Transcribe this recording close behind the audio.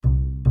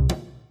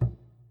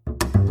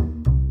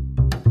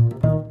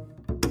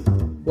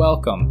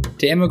Welcome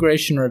to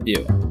Immigration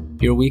Review,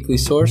 your weekly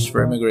source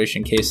for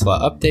immigration case law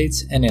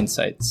updates and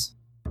insights.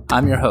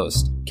 I'm your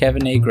host,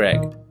 Kevin A.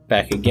 Gregg,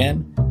 back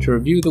again to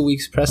review the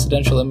week's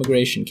precedential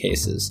immigration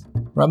cases,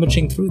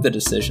 rummaging through the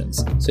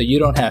decisions so you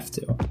don't have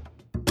to.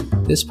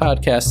 This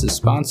podcast is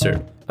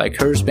sponsored by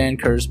Kurzban,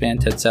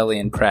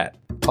 Tetzeli & Pratt,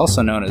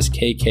 also known as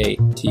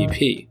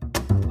KKTP,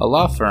 a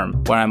law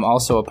firm where I'm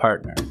also a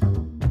partner.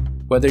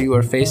 Whether you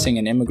are facing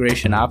an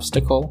immigration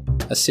obstacle,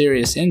 a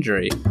serious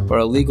injury, or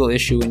a legal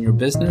issue in your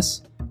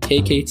business,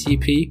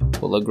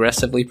 KKTP will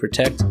aggressively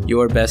protect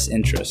your best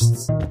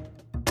interests.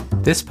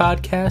 This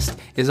podcast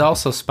is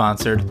also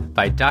sponsored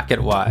by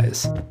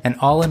DocketWise, an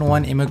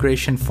all-in-one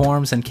immigration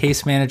forms and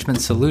case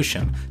management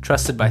solution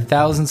trusted by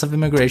thousands of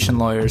immigration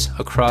lawyers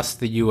across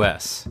the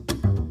U.S.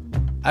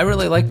 I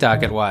really like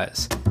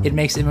DocketWise. It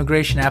makes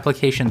immigration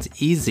applications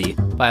easy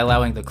by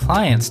allowing the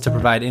clients to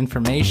provide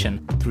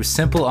information through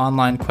simple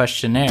online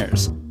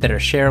questionnaires that are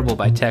shareable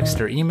by text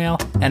or email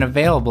and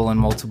available in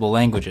multiple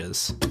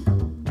languages.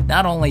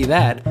 Not only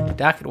that,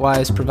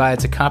 DocketWise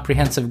provides a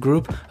comprehensive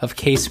group of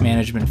case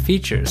management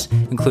features,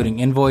 including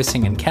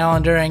invoicing and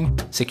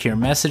calendaring, secure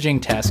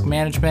messaging, task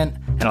management,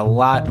 and a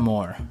lot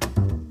more.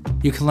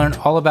 You can learn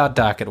all about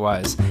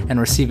DocketWise and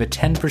receive a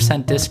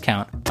 10%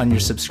 discount on your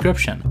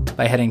subscription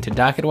by heading to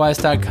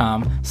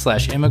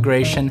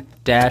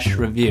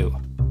docketwise.com/immigration-review,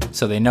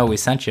 so they know we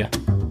sent you.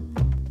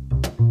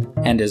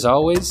 And as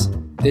always,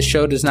 this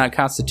show does not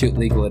constitute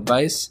legal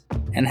advice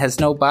and has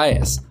no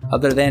bias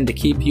other than to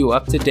keep you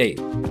up to date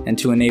and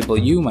to enable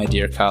you, my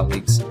dear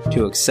colleagues,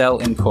 to excel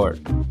in court.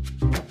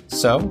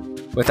 So,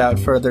 without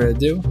further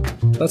ado,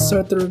 let's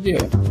start the review.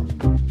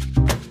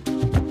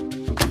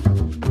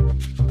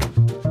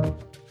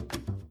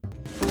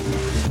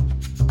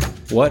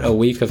 What a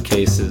week of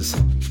cases.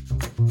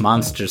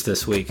 Monsters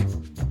this week.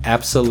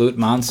 Absolute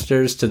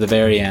monsters to the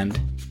very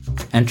end.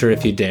 Enter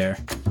if you dare.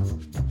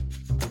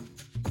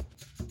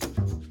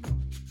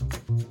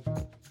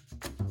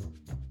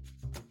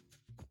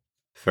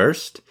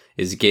 First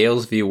is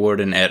Gales v.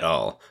 Warden et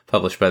al.,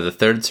 published by the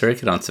Third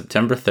Circuit on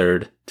September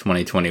 3rd,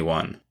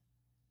 2021.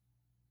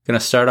 Going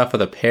to start off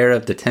with a pair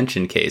of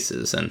detention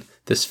cases, and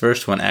this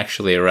first one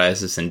actually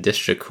arises in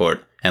district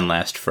court and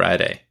last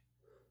Friday.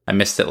 I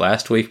missed it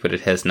last week, but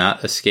it has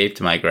not escaped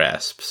my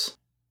grasps.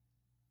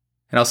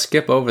 And I'll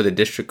skip over the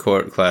district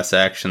court class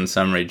action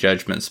summary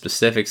judgment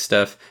specific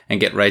stuff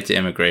and get right to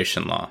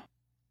immigration law.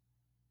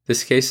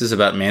 This case is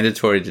about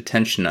mandatory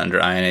detention under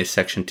INA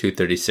Section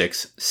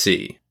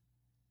 236C.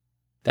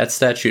 That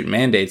statute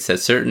mandates that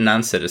certain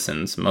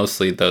non-citizens,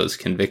 mostly those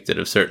convicted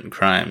of certain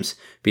crimes,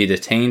 be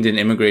detained in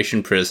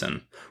immigration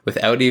prison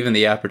without even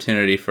the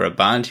opportunity for a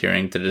bond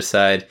hearing to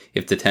decide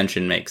if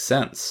detention makes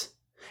sense,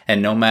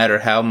 and no matter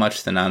how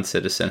much the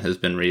non-citizen has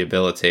been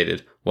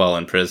rehabilitated while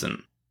in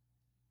prison.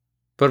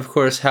 But of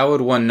course, how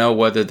would one know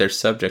whether they're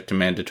subject to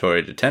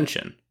mandatory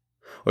detention?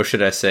 Or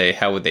should I say,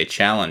 how would they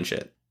challenge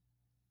it?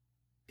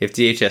 If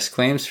DHS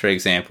claims, for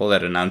example,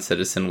 that a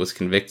non-citizen was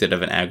convicted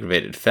of an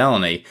aggravated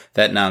felony,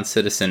 that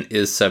non-citizen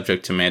is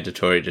subject to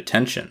mandatory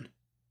detention.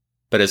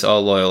 But as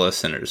all loyal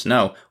listeners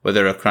know,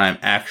 whether a crime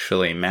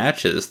actually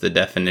matches the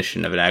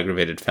definition of an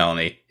aggravated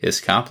felony is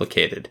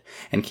complicated,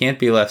 and can't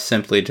be left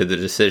simply to the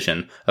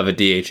decision of a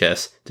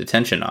DHS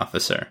detention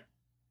officer.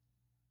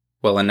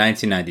 Well, in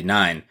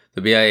 1999,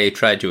 the BIA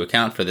tried to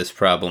account for this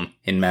problem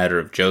in Matter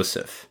of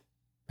Joseph,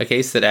 a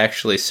case that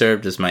actually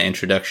served as my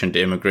introduction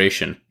to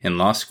immigration in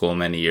law school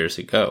many years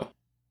ago.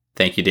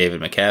 Thank you, David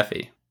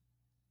McAfee.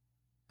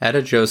 At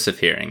a Joseph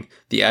hearing,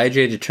 the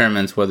IJ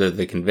determines whether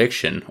the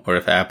conviction, or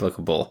if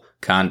applicable,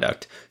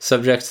 conduct,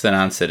 subjects the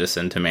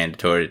non-citizen to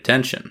mandatory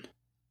detention.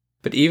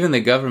 But even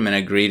the government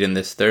agreed in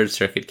this Third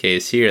Circuit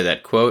case here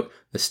that, quote,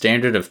 the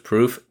standard of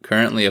proof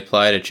currently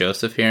applied at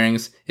Joseph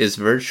hearings is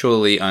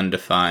virtually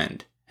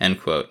undefined,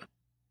 end quote.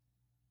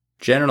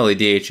 Generally,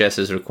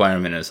 DHS's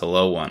requirement is a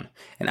low one,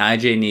 and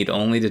IJ need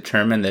only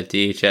determine that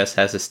DHS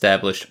has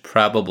established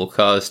probable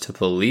cause to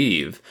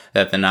believe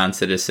that the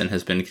non-citizen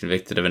has been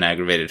convicted of an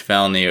aggravated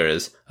felony or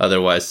is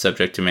otherwise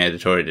subject to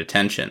mandatory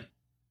detention,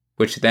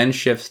 which then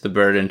shifts the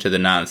burden to the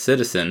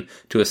non-citizen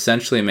to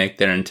essentially make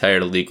their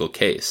entire legal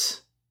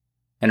case.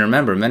 And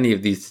remember, many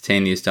of these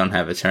detainees don't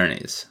have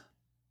attorneys.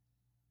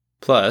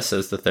 Plus,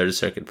 as the Third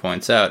Circuit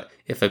points out,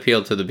 if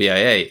appealed to the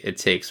BIA, it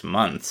takes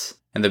months.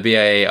 And the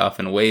BIA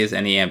often weighs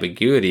any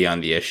ambiguity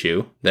on the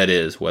issue, that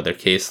is, whether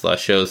case law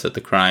shows that the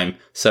crime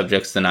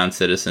subjects the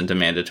non-citizen to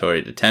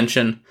mandatory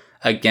detention,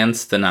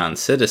 against the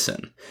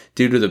non-citizen,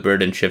 due to the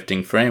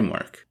burden-shifting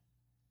framework.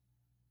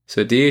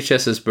 So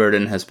DHS's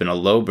burden has been a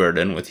low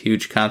burden with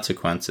huge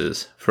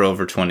consequences for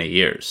over 20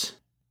 years.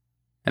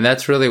 And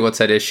that's really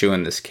what's at issue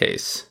in this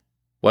case.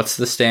 What's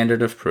the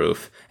standard of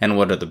proof, and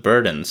what are the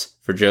burdens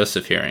for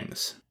Joseph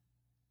hearings?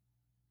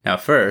 Now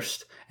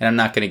first, and I'm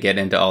not going to get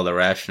into all the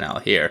rationale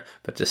here,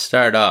 but to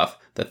start off,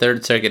 the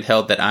Third Circuit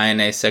held that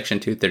INA Section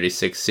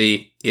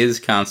 236C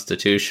is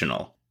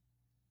constitutional.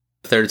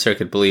 The Third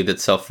Circuit believed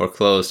itself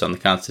foreclosed on the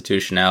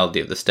constitutionality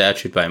of the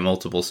statute by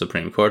multiple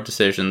Supreme Court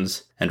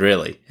decisions, and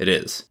really, it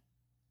is.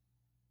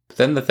 But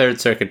then the Third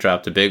Circuit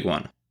dropped a big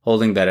one,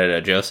 holding that at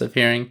a Joseph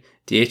hearing,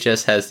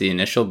 DHS has the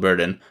initial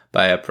burden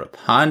by a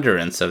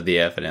preponderance of the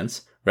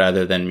evidence,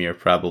 rather than mere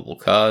probable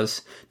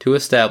cause, to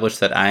establish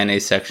that INA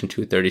Section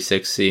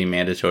 236C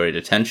mandatory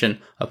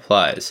detention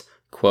applies,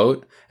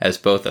 quote, as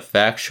both a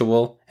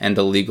factual and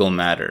a legal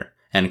matter,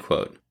 end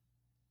quote.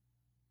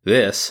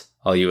 This,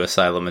 all you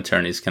asylum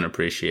attorneys can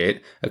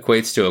appreciate,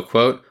 equates to a,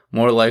 quote,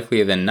 more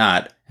likely than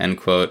not, end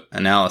quote,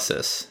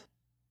 analysis.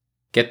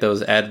 Get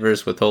those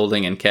adverse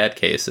withholding and CAT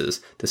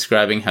cases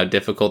describing how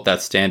difficult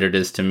that standard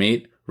is to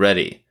meet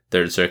ready,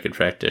 Third Circuit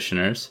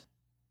practitioners.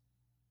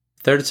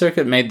 Third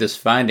Circuit made this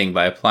finding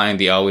by applying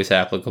the always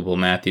applicable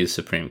Matthews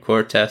Supreme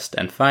Court test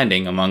and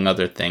finding, among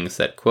other things,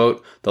 that,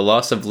 quote, the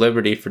loss of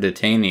liberty for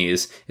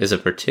detainees is a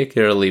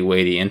particularly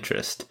weighty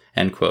interest,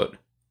 end quote.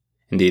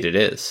 Indeed it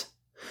is.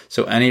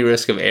 So any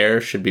risk of error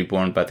should be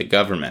borne by the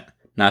government,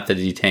 not the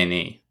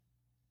detainee.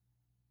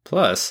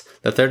 Plus,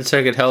 the Third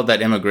Circuit held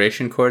that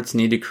immigration courts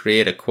need to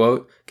create a,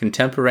 quote,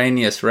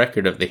 contemporaneous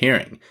record of the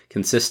hearing,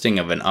 consisting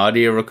of an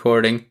audio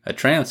recording, a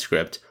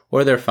transcript,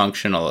 or their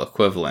functional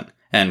equivalent,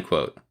 end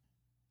quote.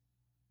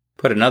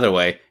 Put another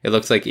way, it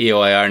looks like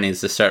EOIR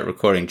needs to start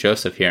recording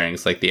Joseph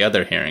hearings like the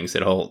other hearings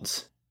it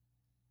holds.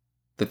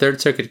 The Third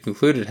Circuit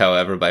concluded,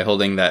 however, by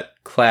holding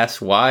that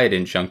class-wide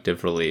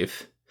injunctive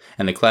relief,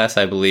 and the class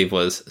I believe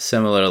was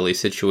similarly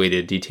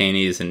situated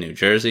detainees in New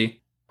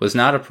Jersey, was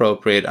not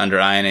appropriate under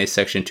INA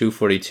Section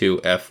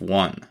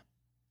 242F1.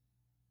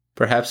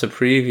 Perhaps a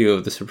preview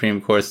of the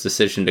Supreme Court's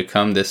decision to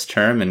come this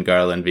term in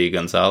Garland v.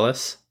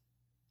 Gonzalez?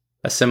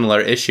 A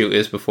similar issue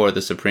is before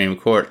the Supreme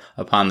Court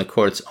upon the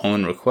court's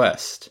own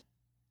request.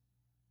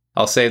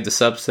 I'll save the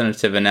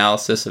substantive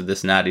analysis of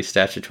this knotty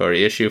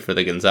statutory issue for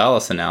the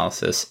Gonzalez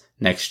analysis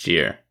next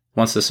year,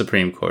 once the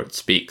Supreme Court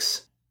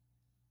speaks.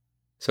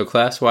 So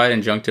class-wide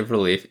injunctive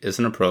relief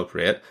isn't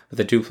appropriate, but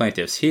the two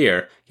plaintiffs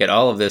here get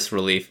all of this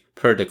relief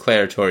per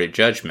declaratory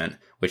judgment,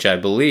 which I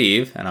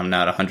believe, and I'm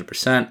not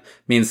 100%,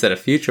 means that a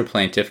future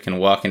plaintiff can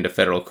walk into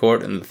federal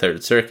court in the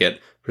Third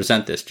Circuit,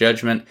 present this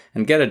judgment,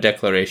 and get a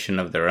declaration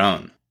of their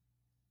own.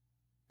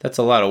 That's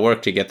a lot of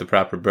work to get the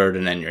proper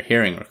burden and your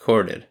hearing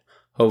recorded.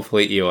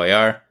 Hopefully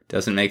EOIR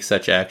doesn't make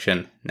such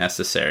action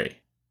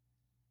necessary.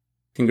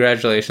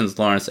 Congratulations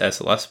Lawrence S.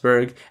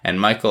 Lusberg and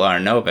Michael R.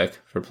 Novick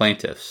for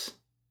plaintiffs.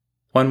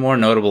 One more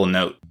notable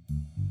note.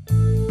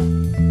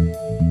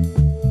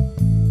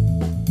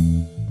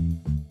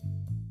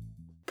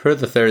 Per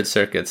the Third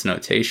Circuit's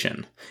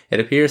notation, it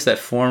appears that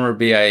former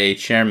BIA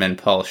Chairman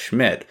Paul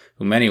Schmidt,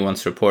 who many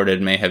once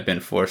reported may have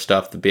been forced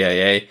off the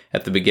BIA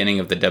at the beginning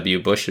of the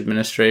W. Bush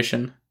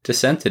administration,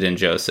 dissented in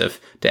Joseph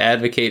to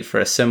advocate for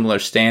a similar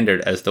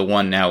standard as the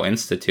one now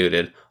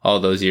instituted all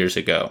those years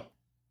ago.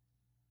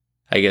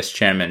 I guess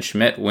Chairman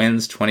Schmidt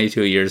wins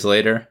 22 years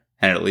later,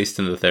 and at least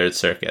in the Third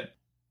Circuit.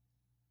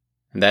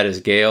 And that is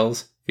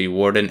Gales v.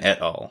 Warden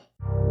et al.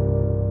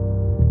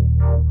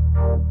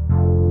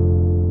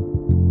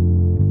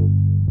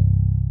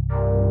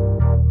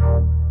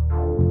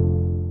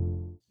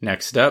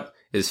 Next up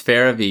is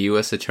Farah v.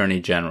 U.S. Attorney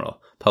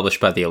General,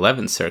 published by the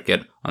 11th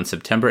Circuit on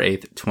September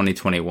 8,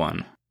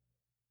 2021.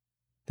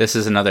 This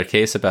is another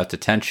case about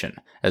detention,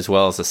 as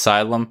well as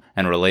asylum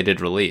and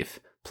related relief,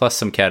 plus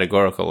some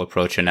categorical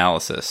approach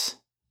analysis.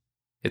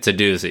 It's a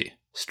doozy.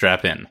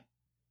 Strap in.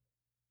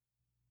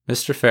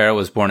 Mr. Farah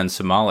was born in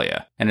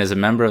Somalia and is a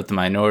member of the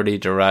minority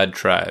Darad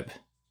tribe.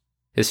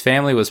 His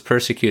family was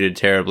persecuted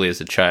terribly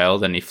as a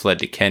child and he fled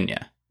to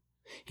Kenya.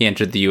 He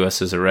entered the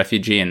U.S. as a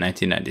refugee in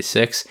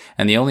 1996,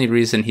 and the only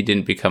reason he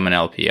didn't become an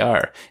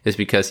LPR is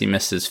because he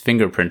missed his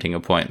fingerprinting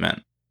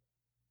appointment.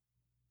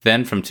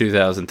 Then, from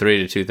 2003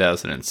 to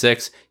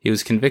 2006, he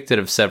was convicted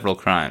of several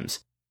crimes.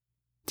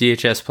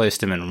 DHS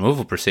placed him in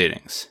removal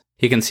proceedings.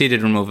 He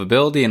conceded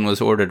removability and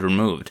was ordered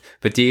removed,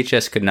 but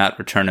DHS could not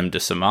return him to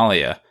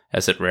Somalia,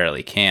 as it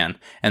rarely can,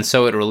 and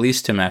so it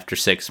released him after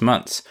 6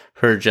 months,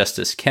 per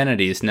Justice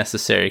Kennedy's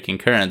necessary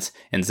concurrence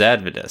in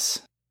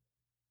Zadvydas.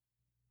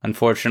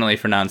 Unfortunately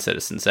for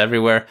non-citizens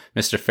everywhere,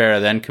 Mr.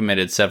 Farah then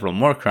committed several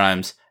more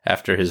crimes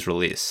after his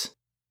release.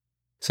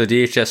 So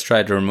DHS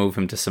tried to remove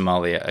him to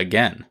Somalia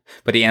again,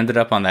 but he ended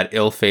up on that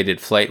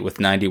ill-fated flight with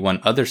 91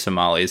 other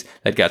Somalis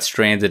that got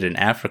stranded in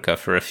Africa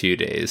for a few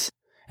days,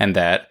 and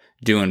that,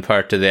 due in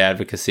part to the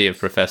advocacy of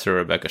Professor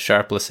Rebecca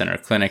Sharpless and her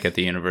clinic at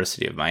the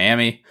University of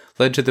Miami,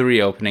 led to the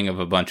reopening of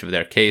a bunch of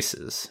their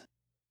cases.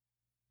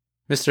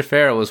 Mr.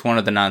 Farah was one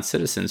of the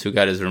non-citizens who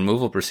got his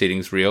removal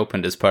proceedings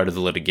reopened as part of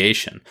the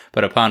litigation,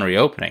 but upon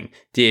reopening,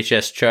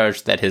 DHS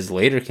charged that his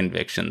later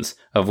convictions,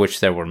 of which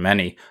there were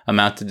many,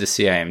 amounted to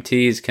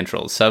CIMTs,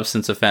 controlled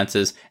substance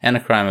offenses, and a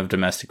crime of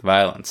domestic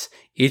violence,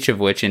 each of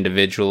which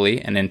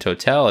individually and in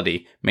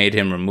totality made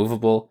him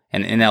removable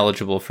and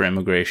ineligible for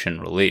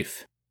immigration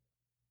relief.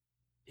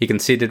 He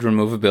conceded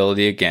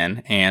removability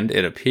again and,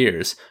 it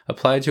appears,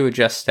 applied to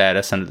adjust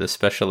status under the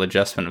Special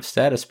Adjustment of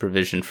Status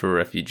provision for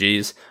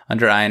refugees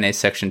under INA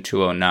Section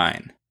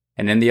 209,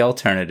 and in the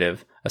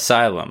alternative,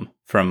 asylum,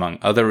 for among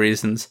other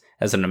reasons,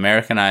 as an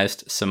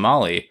Americanized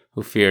Somali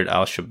who feared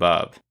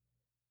al-Shabaab.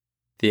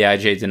 The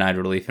IJ denied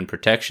relief and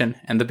protection,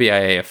 and the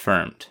BIA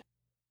affirmed.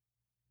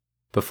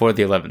 Before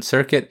the 11th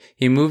Circuit,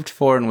 he moved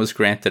for and was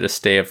granted a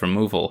stay of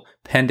removal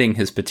pending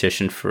his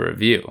petition for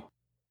review.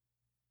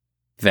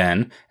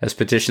 Then, as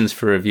petitions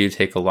for review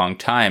take a long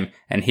time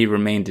and he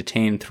remained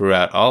detained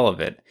throughout all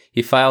of it,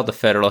 he filed a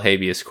federal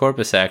habeas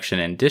corpus action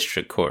in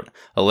district court,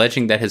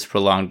 alleging that his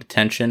prolonged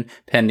detention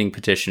pending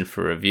petition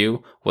for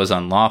review was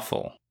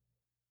unlawful.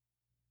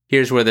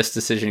 Here's where this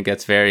decision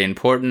gets very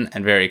important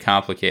and very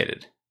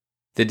complicated.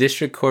 The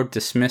district court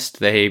dismissed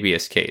the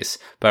habeas case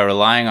by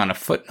relying on a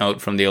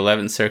footnote from the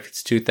 11th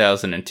Circuit's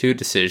 2002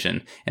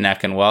 decision in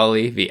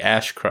Akinwale v.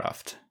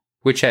 Ashcroft,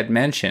 which had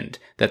mentioned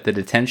that the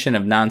detention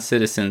of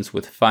non-citizens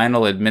with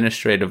final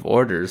administrative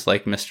orders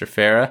like Mr.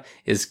 Farah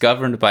is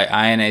governed by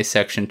INA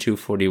Section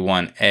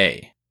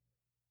 241A.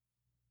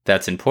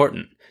 That's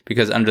important,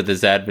 because under the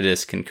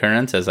Zadvydas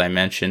concurrence, as I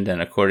mentioned,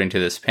 and according to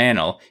this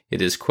panel,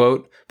 it is,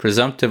 quote,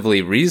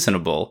 presumptively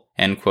reasonable,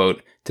 end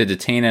quote, to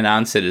detain a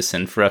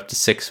non-citizen for up to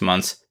 6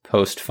 months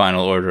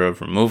post-final order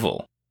of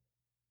removal.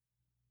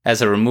 As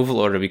a removal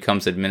order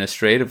becomes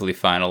administratively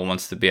final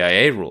once the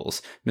BIA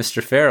rules, Mr.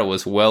 Farah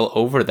was well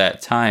over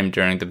that time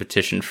during the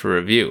petition for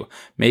review,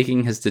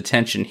 making his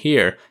detention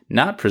here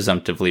not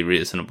presumptively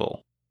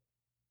reasonable.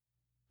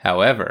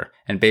 However,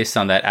 and based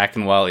on that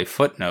Akinwale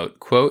footnote,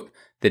 quote,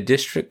 the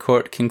district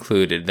court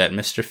concluded that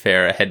Mr.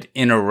 Farah had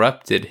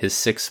interrupted his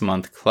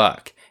 6-month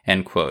clock,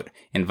 end quote,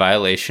 in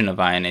violation of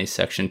INA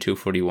Section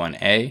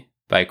 241A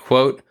by,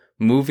 quote,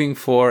 moving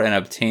for and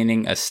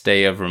obtaining a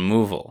stay of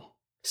removal.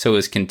 So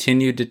his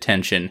continued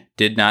detention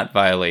did not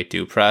violate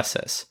due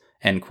process,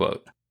 end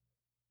quote.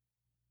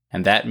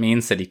 And that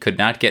means that he could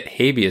not get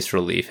habeas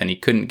relief and he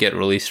couldn't get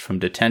released from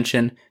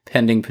detention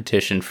pending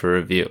petition for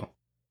review.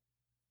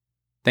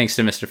 Thanks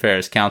to Mr.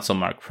 Farah's counsel,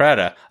 Mark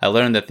Prada, I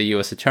learned that the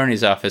U.S.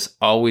 Attorney's Office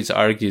always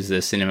argues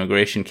this in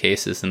immigration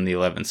cases in the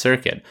 11th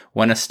Circuit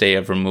when a stay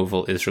of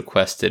removal is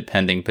requested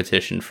pending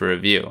petition for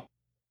review.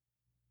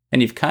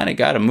 And you've kind of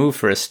got to move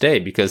for a stay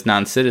because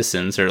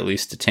non-citizens, or at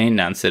least detained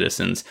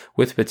non-citizens,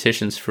 with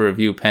petitions for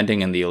review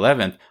pending in the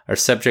 11th are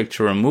subject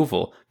to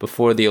removal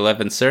before the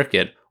 11th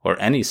Circuit, or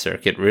any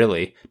circuit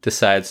really,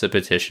 decides the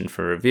petition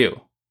for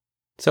review.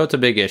 So it's a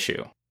big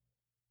issue.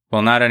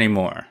 Well, not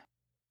anymore.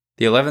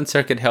 The 11th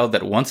Circuit held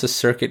that once a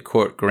circuit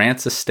court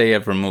grants a stay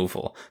of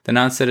removal, the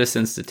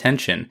non-citizen's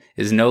detention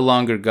is no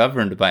longer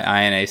governed by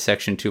INA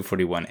Section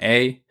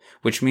 241A,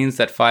 which means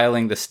that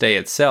filing the stay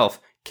itself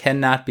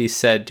cannot be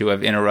said to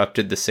have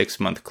interrupted the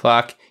 6-month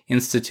clock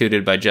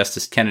instituted by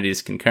Justice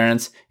Kennedy's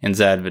concurrence in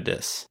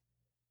Zadvydas.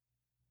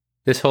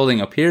 This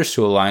holding appears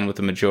to align with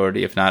the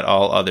majority, if not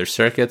all, other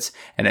circuits,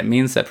 and it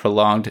means that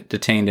prolonged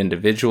detained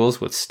individuals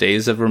with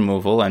stays of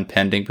removal and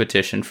pending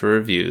petition for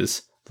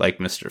reviews, like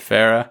Mr.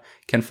 Farah,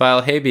 can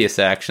file habeas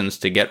actions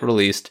to get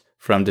released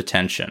from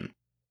detention.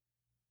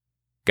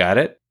 Got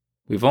it?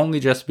 We've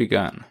only just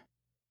begun.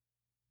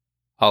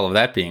 All of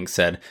that being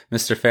said,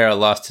 Mr. Farah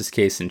lost his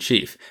case in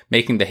chief,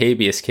 making the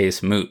habeas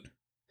case moot.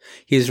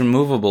 He is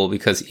removable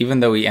because even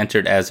though he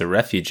entered as a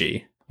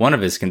refugee, one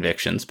of his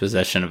convictions,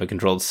 possession of a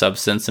controlled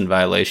substance in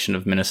violation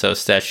of Minnesota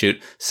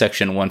Statute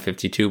Section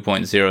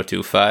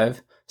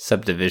 152.025,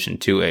 Subdivision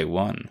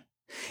 2A1,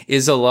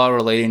 is a law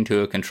relating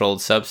to a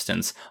controlled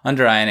substance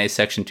under INA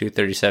Section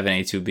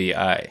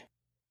 237A2BI.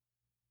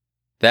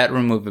 That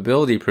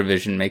removability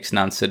provision makes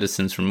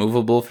non-citizens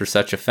removable for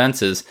such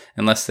offenses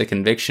unless the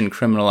conviction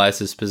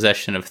criminalizes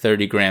possession of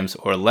 30 grams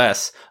or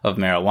less of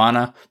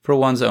marijuana for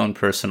one's own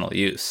personal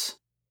use.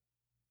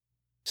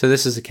 So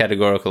this is a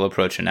categorical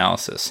approach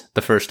analysis,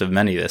 the first of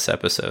many this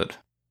episode.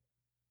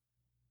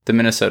 The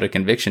Minnesota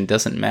conviction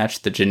doesn't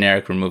match the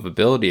generic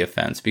removability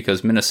offense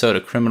because Minnesota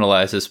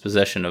criminalizes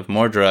possession of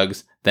more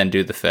drugs than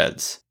do the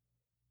feds.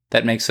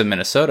 That makes the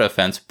Minnesota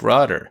offense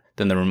broader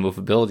than the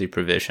removability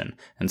provision,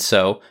 and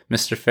so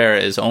Mr.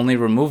 Farah is only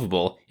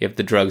removable if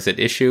the drugs at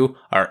issue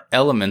are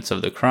elements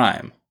of the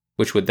crime,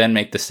 which would then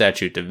make the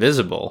statute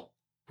divisible,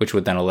 which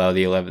would then allow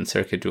the 11th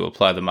Circuit to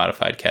apply the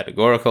modified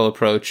categorical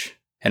approach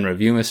and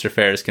review Mr.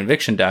 Farah's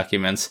conviction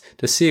documents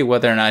to see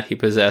whether or not he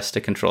possessed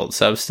a controlled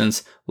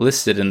substance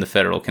listed in the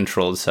Federal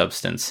Controlled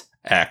Substance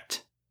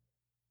Act.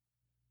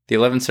 The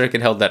 11th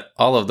Circuit held that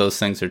all of those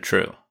things are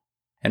true.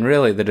 And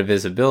really, the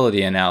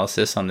divisibility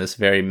analysis on this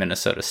very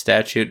Minnesota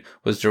statute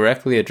was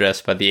directly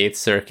addressed by the 8th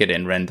Circuit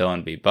in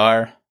Rendon v.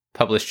 Barr,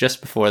 published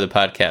just before the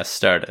podcast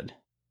started.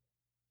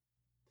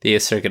 The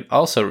 8th Circuit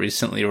also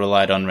recently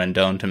relied on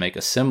Rendon to make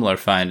a similar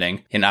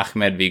finding in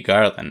Ahmed v.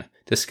 Garland,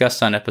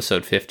 discussed on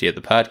episode 50 of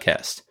the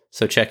podcast,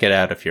 so check it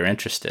out if you're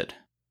interested.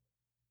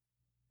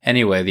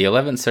 Anyway, the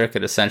 11th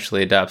Circuit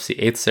essentially adopts the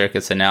 8th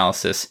Circuit's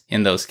analysis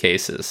in those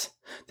cases.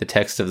 The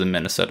text of the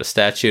Minnesota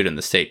statute and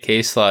the state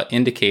case law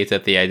indicate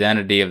that the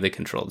identity of the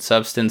controlled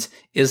substance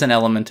is an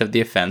element of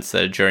the offense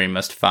that a jury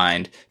must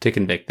find to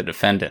convict the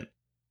defendant.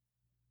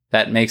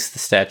 That makes the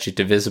statute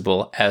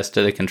divisible as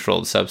to the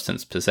controlled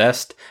substance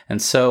possessed,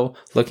 and so,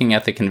 looking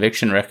at the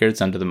conviction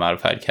records under the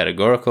modified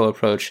categorical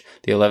approach,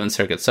 the 11th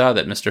Circuit saw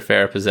that Mr.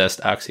 Farah possessed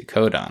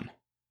oxycodone,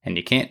 and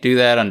you can't do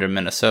that under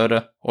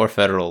Minnesota or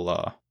federal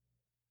law.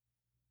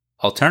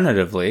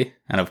 Alternatively,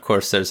 and of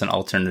course there's an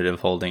alternative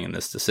holding in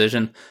this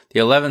decision, the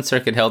 11th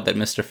Circuit held that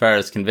Mr.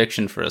 Farah's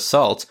conviction for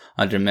assault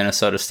under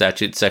Minnesota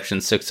Statute Section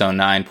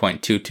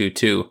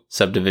 609.222,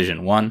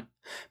 Subdivision 1,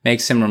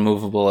 makes him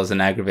removable as an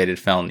aggravated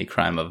felony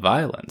crime of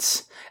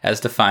violence,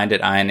 as defined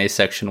at INA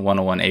Section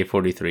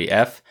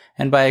 101A43F,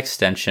 and by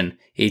extension,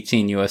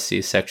 18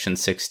 U.S.C. Section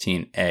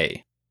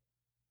 16A.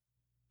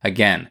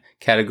 Again,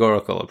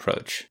 categorical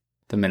approach.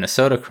 The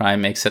Minnesota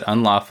crime makes it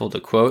unlawful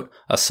to, quote,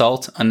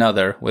 assault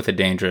another with a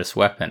dangerous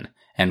weapon,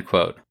 end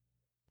quote.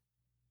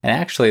 And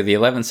actually, the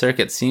 11th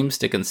Circuit seems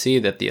to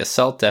concede that the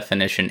assault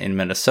definition in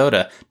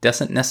Minnesota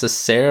doesn't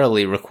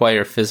necessarily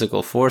require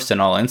physical force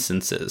in all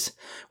instances,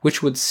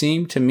 which would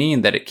seem to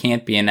mean that it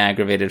can't be an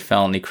aggravated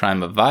felony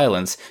crime of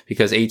violence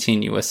because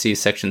 18 U.S.C.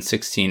 Section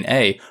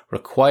 16A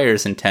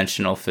requires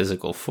intentional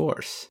physical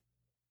force.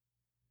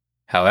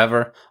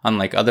 However,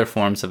 unlike other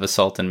forms of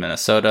assault in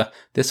Minnesota,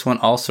 this one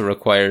also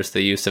requires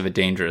the use of a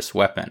dangerous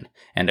weapon,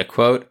 and a,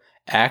 quote,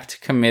 act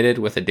committed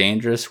with a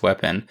dangerous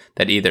weapon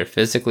that either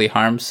physically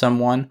harms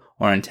someone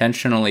or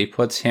intentionally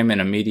puts him in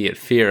immediate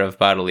fear of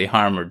bodily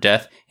harm or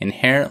death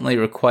inherently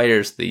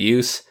requires the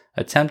use,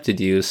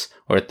 attempted use,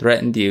 or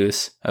threatened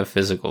use of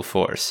physical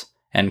force,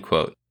 end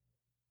quote.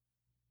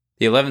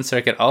 The 11th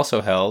Circuit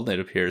also held, it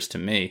appears to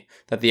me,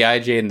 that the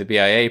IJ and the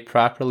BIA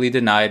properly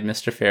denied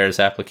Mr. Farah's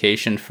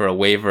application for a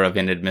waiver of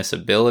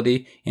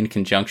inadmissibility in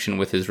conjunction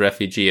with his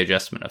refugee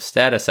adjustment of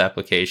status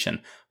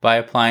application by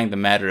applying the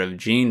matter of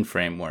gene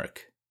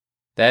framework.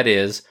 That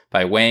is,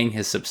 by weighing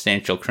his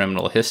substantial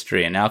criminal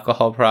history and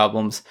alcohol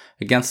problems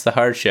against the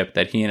hardship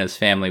that he and his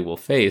family will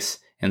face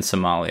in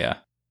Somalia.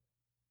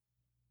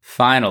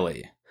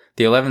 Finally,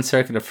 the 11th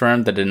Circuit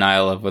affirmed the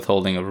denial of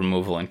withholding of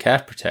removal and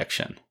cat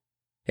protection.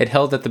 It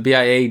held that the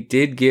BIA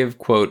did give,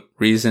 quote,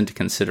 reasoned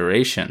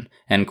consideration,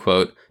 end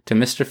quote, to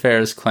Mr.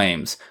 Farah's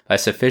claims by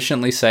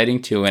sufficiently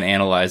citing to and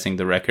analyzing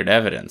the record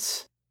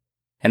evidence.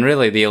 And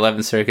really, the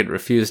 11th Circuit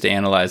refused to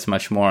analyze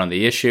much more on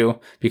the issue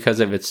because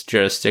of its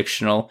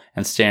jurisdictional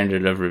and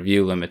standard of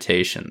review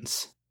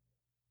limitations.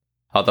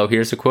 Although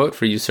here's a quote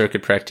for you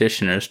circuit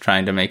practitioners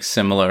trying to make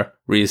similar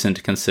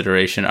reasoned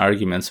consideration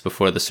arguments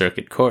before the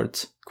circuit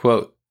courts,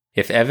 quote,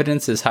 if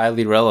evidence is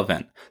highly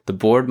relevant, the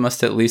board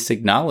must at least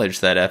acknowledge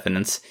that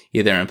evidence,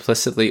 either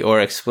implicitly or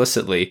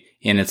explicitly,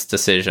 in its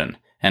decision,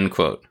 end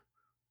quote.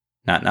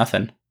 Not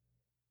nothing.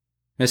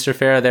 Mr.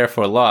 Farah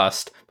therefore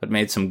lost, but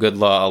made some good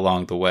law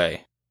along the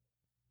way.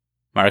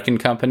 Mark &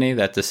 Company,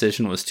 that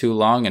decision was too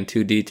long and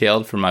too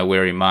detailed for my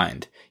weary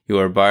mind. You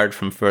are barred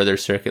from further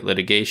circuit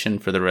litigation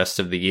for the rest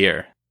of the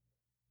year.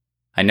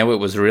 I know it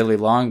was really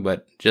long,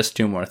 but just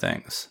two more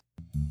things.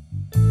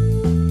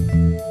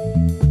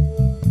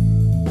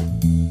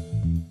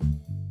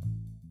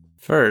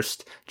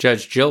 First,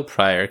 Judge Jill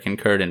Pryor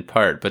concurred in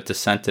part but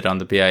dissented on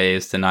the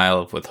BIA's denial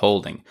of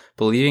withholding,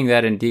 believing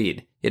that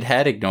indeed it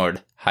had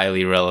ignored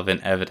highly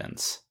relevant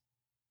evidence.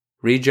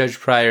 Read Judge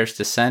Pryor's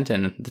dissent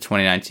in the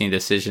 2019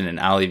 decision in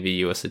Ali v.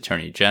 U.S.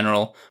 Attorney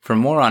General for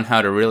more on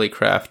how to really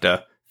craft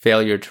a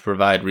failure to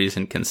provide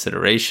reasoned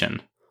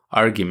consideration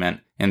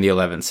argument in the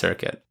 11th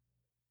Circuit.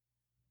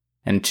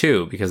 And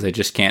two, because I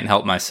just can't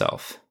help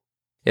myself.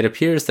 It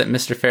appears that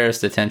Mr. Farah's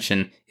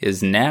detention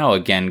is now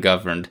again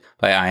governed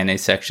by INA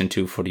Section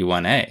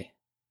 241A,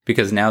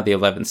 because now the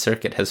 11th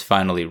Circuit has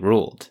finally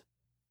ruled.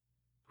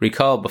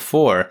 Recall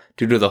before,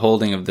 due to the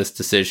holding of this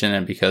decision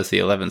and because the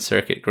 11th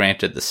Circuit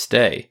granted the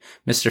stay,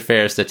 Mr.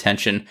 Farah's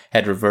detention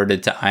had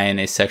reverted to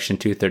INA Section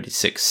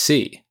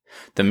 236C,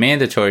 the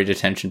mandatory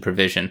detention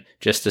provision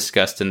just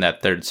discussed in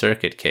that Third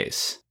Circuit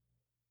case.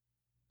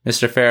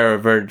 Mr. Farah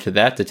reverted to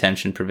that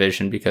detention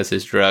provision because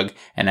his drug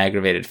and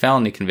aggravated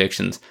felony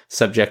convictions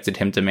subjected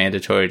him to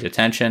mandatory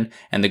detention,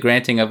 and the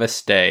granting of a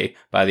stay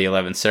by the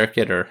 11th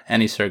Circuit, or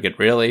any circuit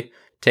really,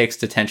 takes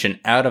detention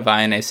out of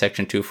INA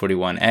Section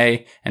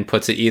 241A and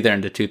puts it either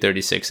into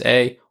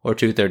 236A or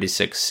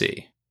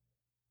 236C.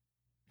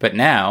 But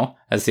now,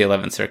 as the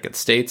 11th Circuit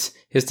states,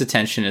 his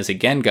detention is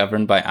again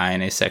governed by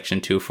INA Section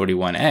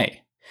 241A,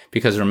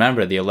 because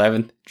remember, the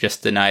 11th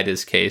just denied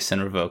his case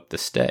and revoked the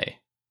stay.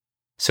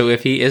 So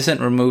if he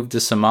isn't removed to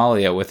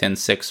Somalia within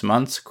 6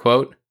 months,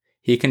 quote,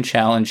 he can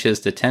challenge his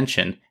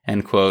detention,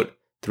 end quote,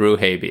 through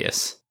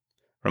habeas.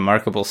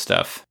 Remarkable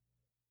stuff.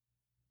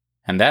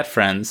 And that,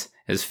 friends,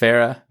 is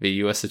Farah v.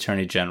 U.S.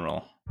 Attorney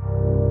General.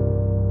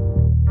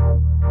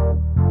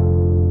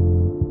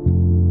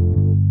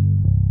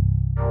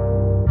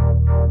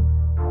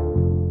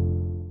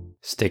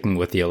 Sticking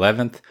with the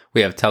 11th, we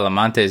have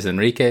Talamantes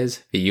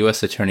Enriquez v.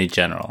 U.S. Attorney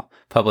General,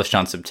 published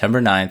on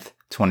September 9th,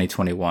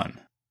 2021.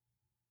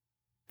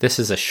 This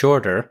is a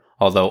shorter,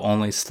 although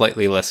only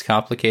slightly less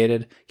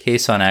complicated,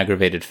 case on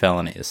aggravated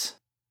felonies.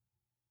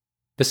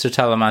 Mr.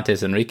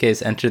 Talamantes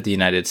Enriquez entered the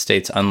United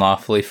States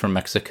unlawfully from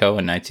Mexico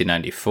in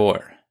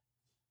 1994.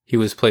 He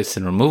was placed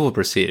in removal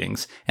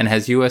proceedings and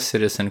has U.S.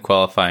 citizen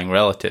qualifying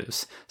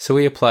relatives, so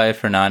he applied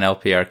for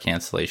non-LPR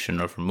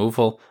cancellation of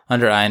removal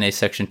under INA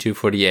Section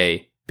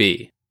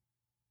 240A-B.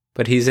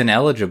 But he's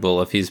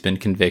ineligible if he's been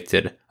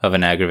convicted of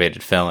an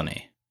aggravated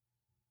felony.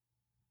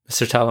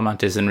 Mr.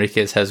 Talamantes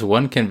Enriquez has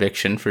one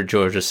conviction for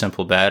Georgia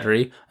simple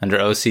battery under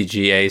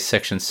OCGA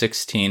Section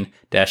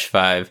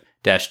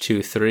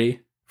 16-5-23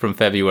 from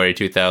February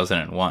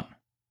 2001.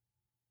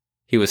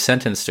 He was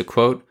sentenced to,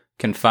 quote,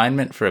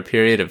 confinement for a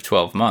period of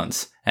 12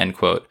 months, end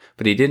quote,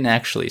 but he didn't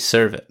actually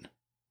serve it.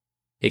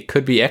 It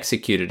could be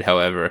executed,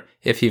 however,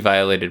 if he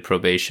violated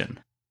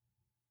probation.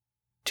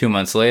 2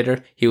 months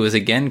later, he was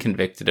again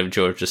convicted of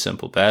Georgia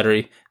simple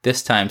battery,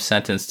 this time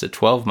sentenced to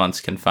 12 months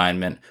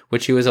confinement,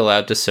 which he was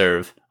allowed to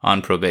serve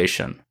on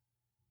probation.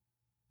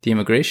 The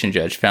immigration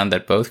judge found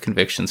that both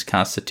convictions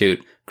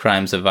constitute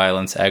crimes of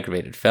violence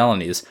aggravated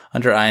felonies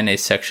under INA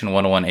Section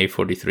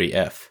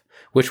 101A43F,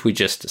 which we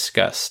just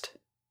discussed.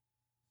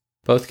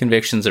 Both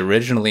convictions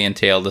originally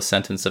entailed a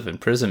sentence of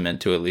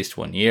imprisonment to at least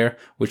 1 year,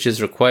 which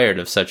is required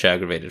of such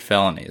aggravated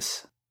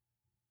felonies.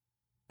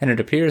 And it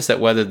appears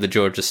that whether the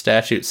Georgia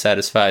statute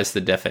satisfies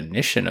the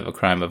definition of a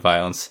crime of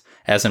violence,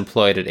 as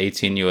employed at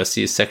 18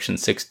 U.S.C. Section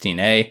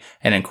 16A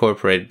and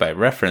incorporated by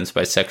reference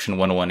by Section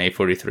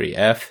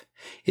 101A43F,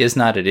 is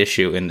not at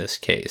issue in this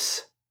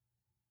case.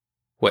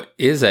 What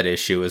is at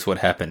issue is what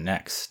happened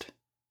next.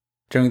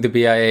 During the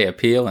BIA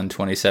appeal in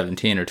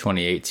 2017 or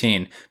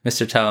 2018,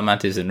 Mr.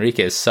 Talamantes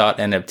Enriquez sought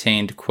and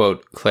obtained,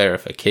 quote,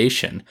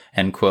 clarification,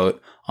 end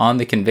quote, on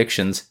the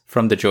convictions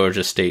from the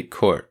Georgia State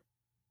Court.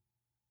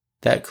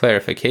 That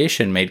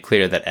clarification made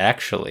clear that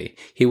actually,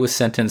 he was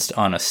sentenced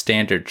on a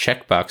standard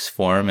checkbox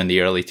form in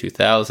the early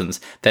 2000s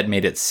that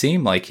made it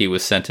seem like he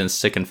was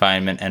sentenced to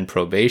confinement and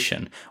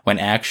probation, when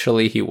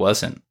actually he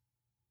wasn't.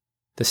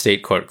 The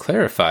state court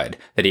clarified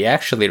that he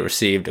actually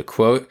received a,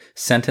 quote,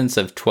 sentence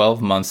of 12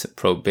 months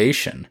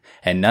probation,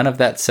 and none of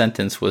that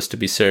sentence was to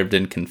be served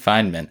in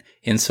confinement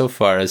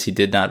insofar as he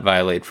did not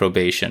violate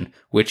probation,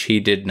 which he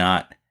did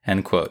not,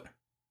 end quote.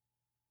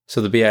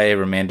 So the BIA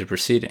remanded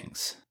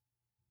proceedings.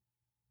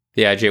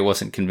 The IJ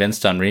wasn't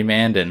convinced on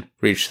remand and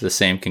reached the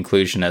same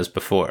conclusion as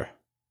before.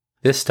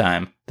 This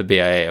time, the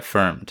BIA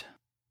affirmed.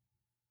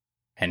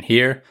 And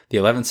here, the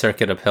 11th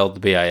Circuit upheld the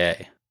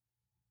BIA.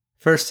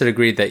 First, it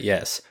agreed that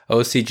yes,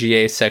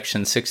 OCGA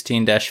Section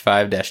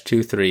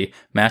 16-5-23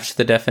 matched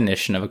the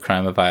definition of a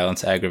crime of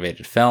violence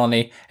aggravated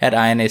felony at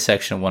INA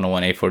Section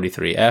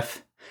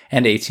 101A43F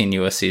and 18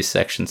 U.S.C.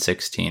 Section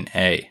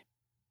 16A.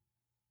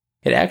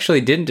 It actually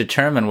didn't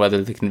determine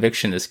whether the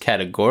conviction is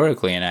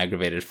categorically an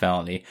aggravated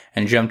felony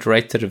and jumped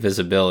right to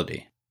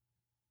divisibility.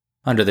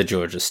 Under the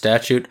Georgia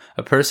statute,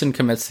 a person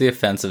commits the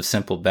offense of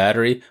simple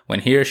battery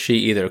when he or she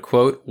either,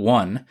 quote,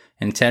 1,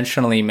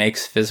 intentionally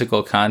makes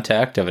physical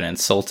contact of an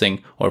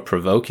insulting or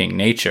provoking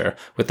nature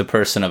with the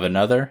person of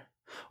another,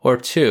 or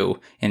 2,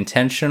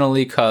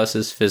 intentionally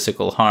causes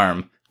physical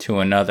harm to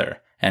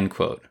another, end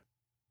quote.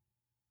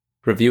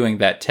 Reviewing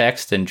that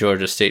text in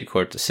Georgia State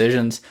Court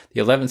decisions, the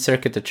 11th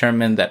Circuit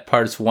determined that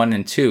Parts 1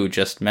 and 2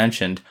 just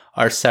mentioned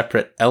are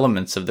separate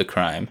elements of the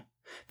crime,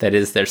 that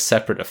is, they're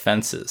separate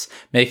offenses,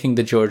 making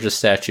the Georgia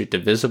statute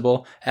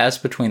divisible as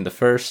between the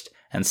first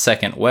and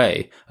second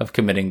way of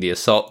committing the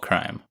assault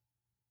crime.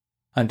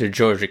 Under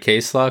Georgia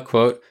case law,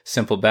 quote,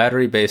 simple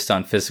battery based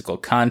on physical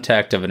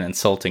contact of an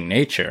insulting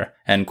nature,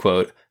 end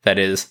quote, that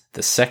is,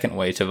 the second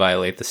way to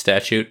violate the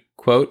statute,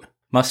 quote,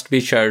 must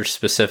be charged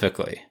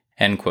specifically,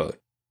 end quote.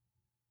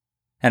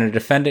 And a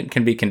defendant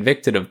can be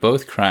convicted of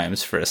both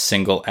crimes for a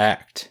single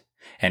act,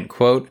 and,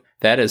 quote,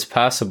 that is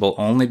possible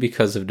only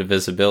because of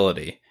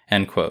divisibility,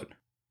 end quote.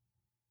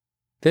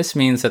 This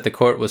means that the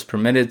court was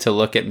permitted to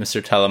look at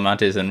Mr.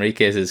 Talamantes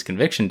Enriquez's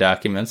conviction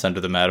documents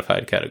under the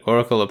modified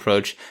categorical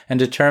approach and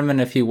determine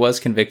if he was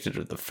convicted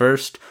of the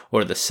first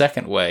or the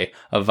second way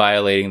of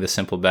violating the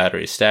simple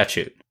battery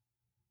statute.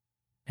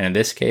 And in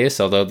this case,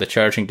 although the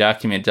charging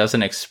document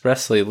doesn't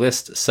expressly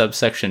list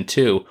subsection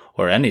 2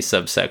 or any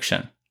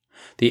subsection,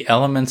 the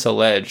elements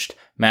alleged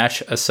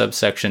match a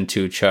subsection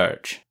 2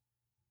 charge.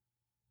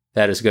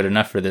 That is good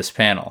enough for this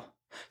panel.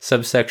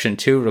 Subsection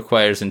 2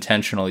 requires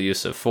intentional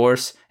use of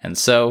force, and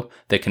so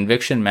the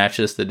conviction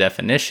matches the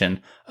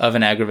definition of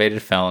an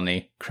aggravated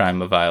felony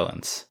crime of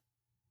violence.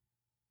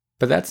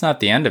 But that's not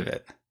the end of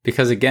it,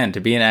 because again,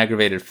 to be an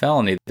aggravated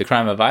felony, the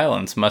crime of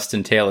violence must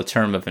entail a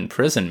term of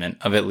imprisonment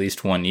of at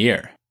least 1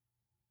 year.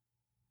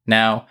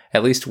 Now,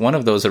 at least one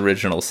of those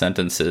original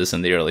sentences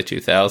in the early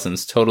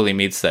 2000s totally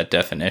meets that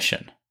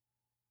definition.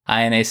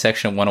 INA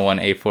Section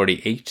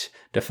 101A48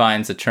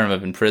 defines a term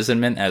of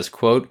imprisonment as,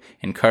 quote,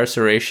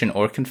 incarceration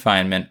or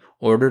confinement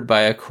ordered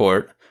by a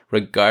court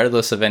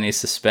regardless of any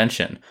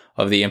suspension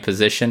of the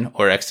imposition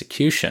or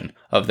execution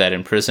of that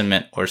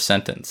imprisonment or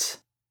sentence.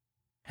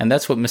 And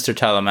that's what Mr.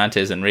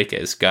 Talamantes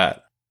Enriquez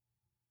got.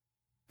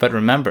 But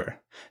remember,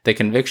 the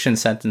conviction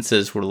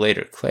sentences were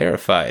later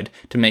clarified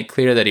to make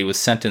clear that he was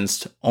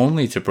sentenced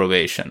only to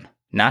probation,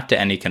 not to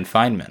any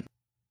confinement.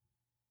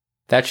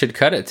 That should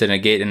cut it to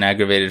negate an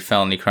aggravated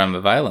felony crime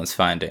of violence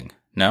finding,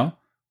 no?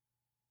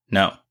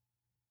 No.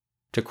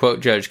 To quote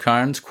Judge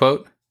Carnes,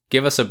 quote,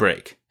 give us a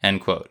break,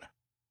 end quote.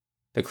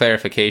 The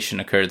clarification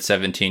occurred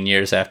 17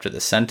 years after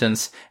the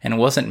sentence and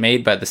wasn't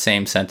made by the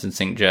same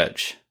sentencing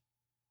judge.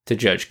 To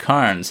Judge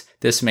Carnes,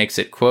 this makes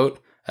it, quote,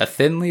 a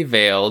thinly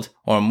veiled,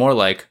 or more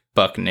like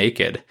buck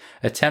naked,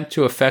 attempt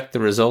to affect the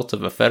result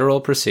of a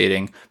federal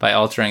proceeding by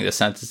altering the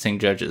sentencing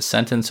judge's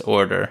sentence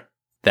order.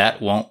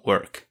 That won't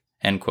work."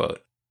 End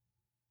quote.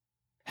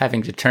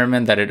 Having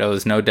determined that it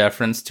owes no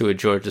deference to a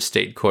Georgia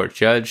state court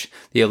judge,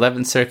 the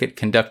 11th Circuit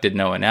conducted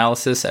no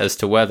analysis as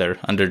to whether,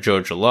 under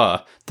Georgia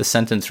law, the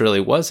sentence really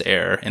was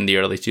error in the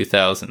early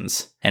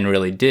 2000s, and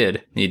really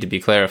did need to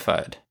be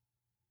clarified.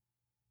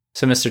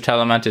 So Mr.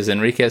 Talamantes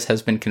Enriquez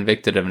has been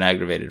convicted of an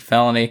aggravated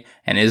felony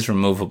and is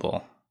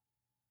removable.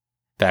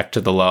 Back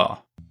to the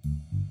law.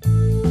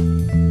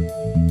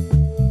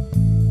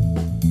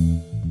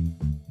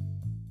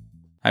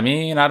 I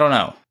don't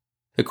know.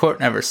 The court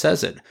never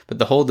says it, but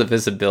the whole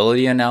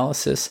divisibility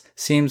analysis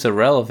seems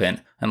irrelevant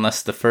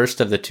unless the first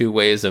of the two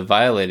ways of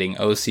violating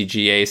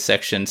OCGA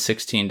section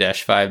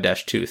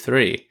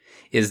 16-5-23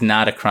 is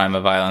not a crime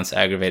of violence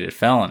aggravated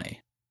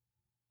felony.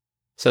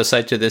 So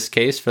cite to this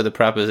case for the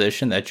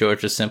proposition that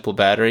Georgia's simple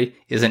battery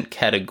isn't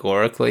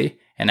categorically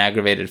an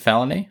aggravated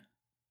felony?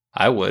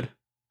 I would.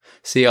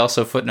 See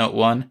also footnote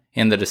 1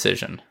 in the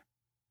decision.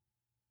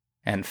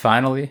 And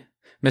finally,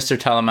 Mr.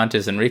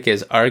 Talamantes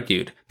Enriquez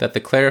argued that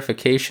the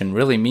clarification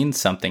really means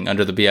something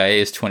under the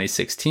BIA's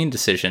 2016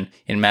 decision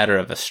in matter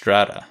of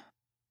Estrada.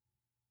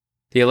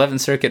 The 11th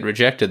Circuit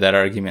rejected that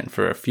argument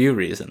for a few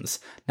reasons,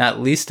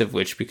 not least of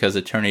which because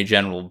Attorney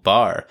General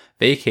Barr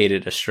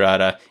vacated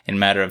Estrada in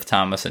matter of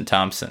Thomas and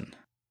Thompson.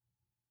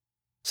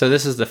 So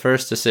this is the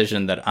first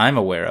decision that I'm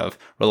aware of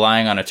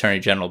relying on Attorney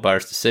General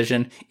Barr's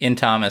decision in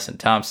Thomas and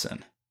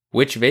Thompson,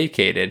 which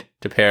vacated,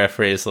 to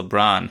paraphrase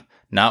LeBron,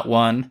 not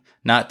one,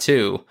 not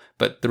two,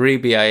 but 3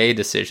 BIA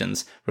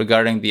decisions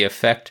regarding the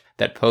effect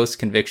that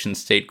post-conviction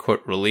state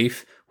court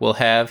relief will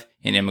have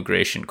in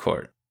immigration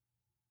court.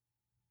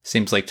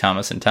 Seems like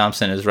Thomas and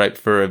Thompson is ripe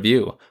for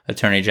review,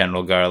 Attorney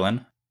General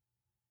Garland.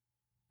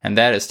 And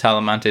that is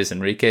Talamantes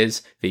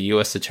Enriquez, the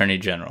U.S. Attorney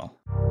General.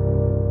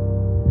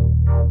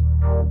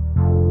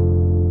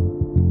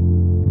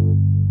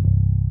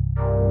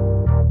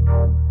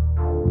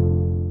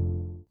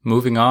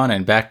 Moving on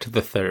and back to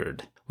the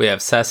third, we have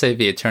Sasse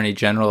v. Attorney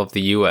General of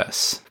the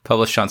U.S.,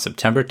 published on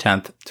September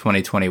 10th,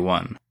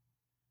 2021.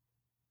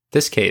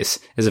 This case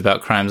is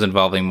about crimes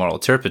involving moral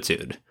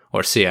turpitude,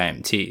 or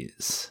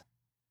CIMTs.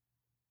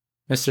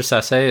 Mr.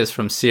 Sasse is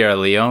from Sierra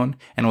Leone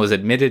and was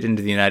admitted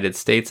into the United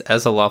States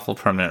as a lawful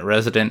permanent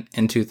resident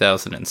in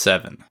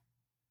 2007.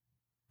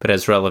 But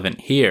as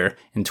relevant here,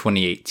 in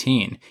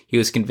 2018, he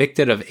was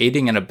convicted of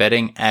aiding and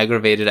abetting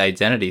aggravated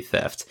identity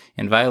theft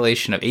in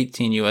violation of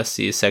 18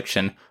 U.S.C.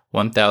 section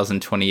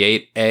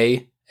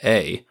 1028A,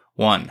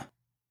 A1,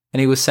 and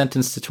he was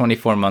sentenced to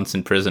 24 months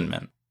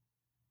imprisonment.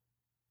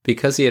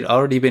 Because he had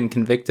already been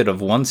convicted of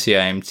one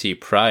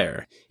CIMT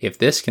prior, if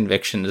this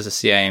conviction is a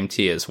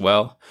CIMT as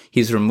well,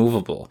 he's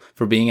removable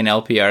for being an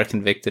LPR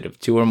convicted of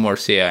 2 or more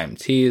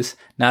CIMTs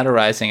not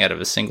arising out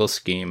of a single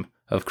scheme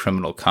of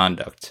criminal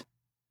conduct.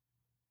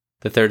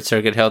 The Third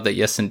Circuit held that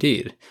yes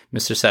indeed,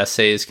 Mr.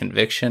 Sasse's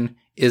conviction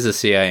is a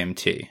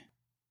CIMT.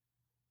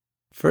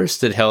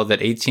 First, it held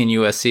that 18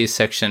 U.S.C.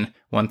 section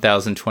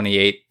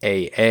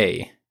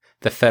 1028AA,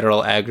 the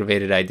federal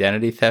aggravated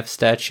identity theft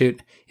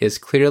statute, is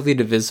clearly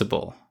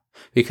divisible,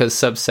 because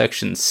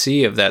subsection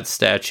C of that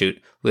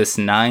statute lists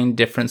 9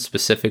 different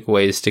specific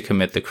ways to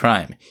commit the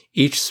crime,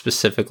 each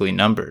specifically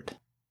numbered.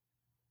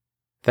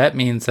 That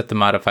means that the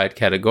modified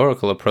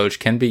categorical approach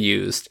can be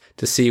used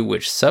to see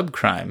which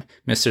subcrime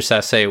Mr.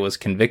 Sasse was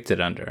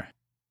convicted under.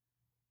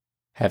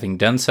 Having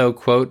done so,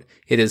 quote,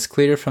 "It is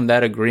clear from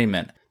that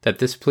agreement that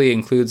this plea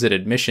includes an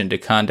admission to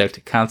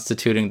conduct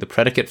constituting the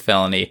predicate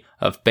felony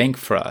of bank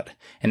fraud,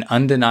 an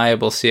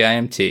undeniable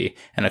CIMT,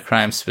 and a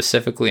crime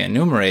specifically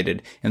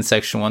enumerated in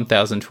section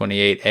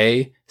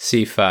 1028A,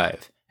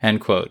 C5,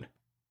 end quote.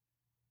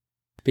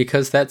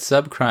 Because that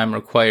subcrime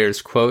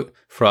requires, quote,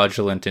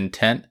 fraudulent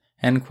intent,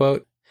 end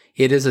quote,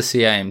 it is a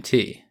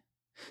CIMT.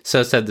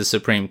 So said the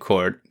Supreme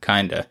Court,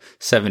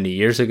 70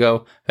 years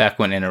ago, back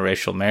when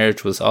interracial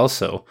marriage was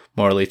also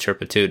morally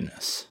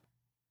turpitudinous.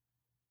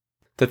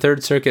 The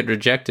Third Circuit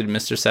rejected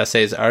Mr.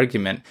 Sasse's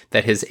argument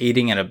that his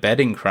aiding and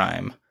abetting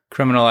crime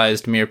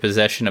criminalized mere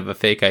possession of a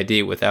fake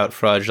ID without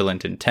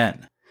fraudulent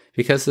intent,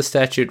 because the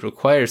statute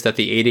requires that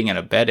the aiding and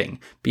abetting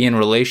be in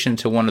relation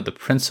to one of the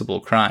principal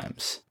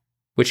crimes,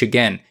 which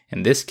again,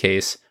 in this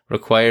case,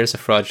 requires a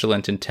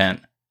fraudulent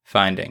intent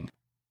finding.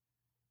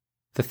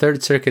 The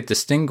Third Circuit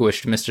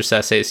distinguished Mr.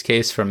 Sasse's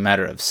case from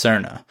matter of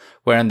Cerna,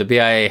 wherein the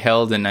BIA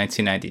held in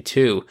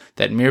 1992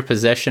 that mere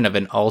possession of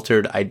an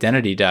altered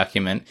identity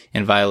document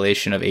in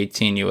violation of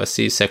 18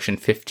 U.S.C. section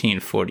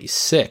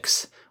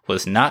 1546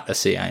 was not a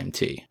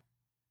CIMT.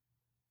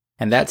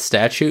 And that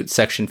statute,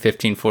 section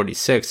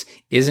 1546,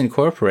 is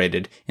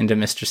incorporated into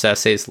Mr.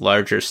 Sasse's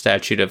larger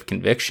statute of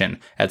conviction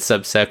at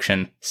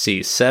subsection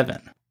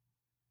C7.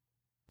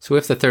 So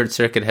if the Third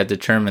Circuit had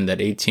determined that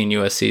 18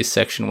 U.S.C.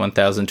 section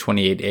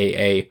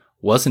 1028AA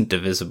wasn't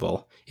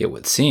divisible, it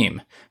would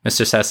seem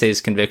Mr. Sasse's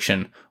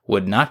conviction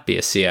would not be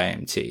a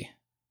CIMT,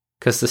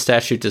 because the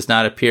statute does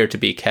not appear to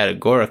be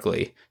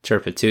categorically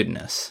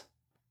turpitudinous.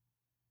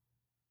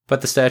 But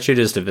the statute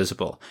is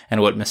divisible,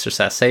 and what Mr.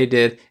 Sasse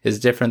did is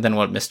different than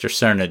what Mr.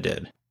 Cerna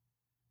did.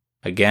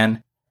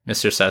 Again,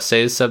 Mr.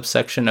 Sasse's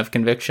subsection of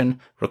conviction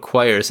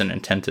requires an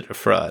intent to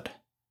defraud.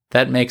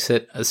 That makes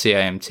it a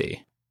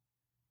CIMT.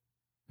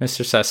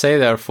 Mr. Sasse,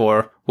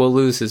 therefore, will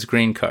lose his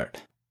green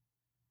card.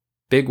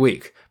 Big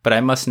week, but I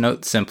must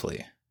note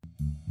simply.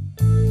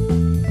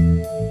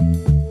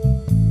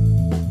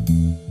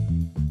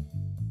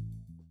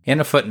 In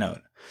a footnote,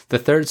 the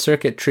Third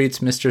Circuit treats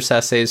Mr.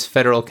 Sasse's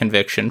federal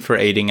conviction for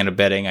aiding and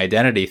abetting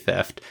identity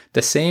theft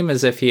the same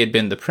as if he had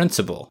been the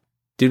principal,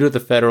 due to the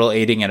federal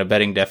aiding and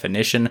abetting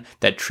definition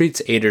that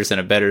treats aiders and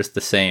abettors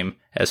the same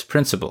as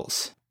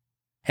principals,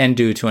 and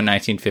due to a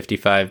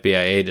 1955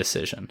 BIA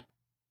decision.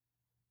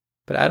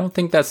 But I don't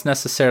think that's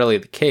necessarily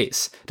the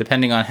case,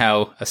 depending on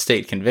how a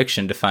state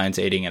conviction defines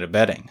aiding and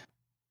abetting.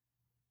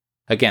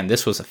 Again,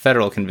 this was a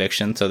federal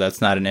conviction, so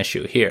that's not an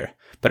issue here,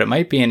 but it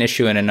might be an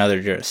issue in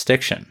another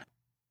jurisdiction.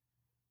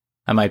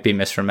 I might be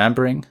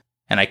misremembering,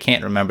 and I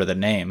can't remember the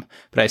name,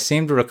 but I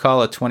seem to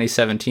recall a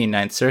 2017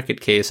 Ninth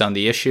Circuit case on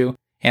the issue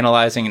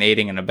analyzing an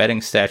aiding and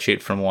abetting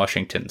statute from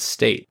Washington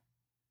state.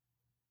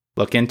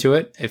 Look into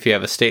it if you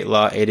have a state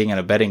law aiding and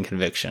abetting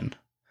conviction.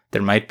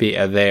 There might be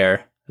a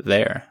there.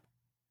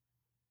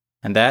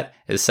 And that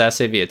is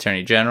Sasse v.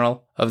 Attorney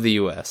General of the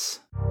U.S.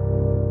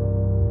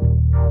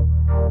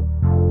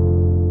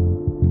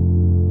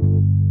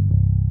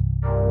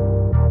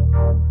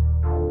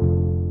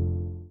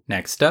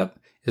 Next up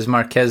is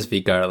Marquez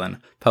v. Garland,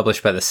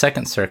 published by the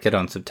Second Circuit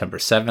on September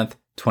 7th,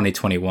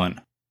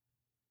 2021.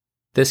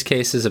 This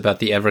case is about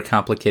the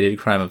ever-complicated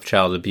crime of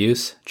child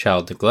abuse,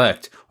 child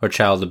neglect, or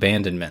child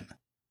abandonment,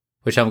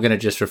 which I'm going to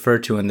just refer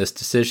to in this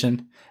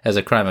decision as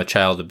a crime of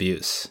child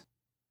abuse.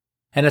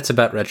 And it's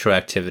about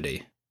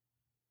retroactivity.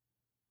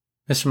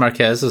 Mr.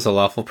 Marquez is a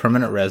lawful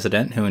permanent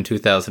resident who in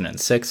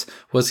 2006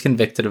 was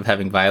convicted of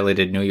having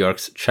violated New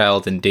York's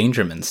child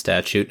endangerment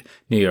statute,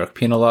 New York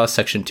Penal Law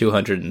Section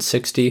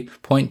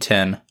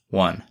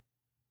 260.10(1).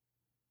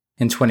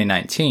 In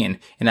 2019,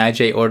 an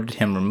IJ ordered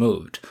him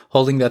removed,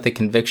 holding that the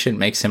conviction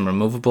makes him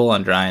removable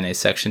under INA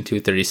Section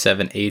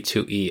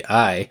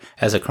 237A2EI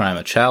as a crime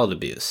of child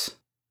abuse.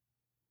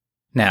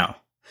 Now,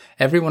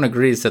 everyone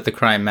agrees that the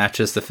crime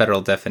matches the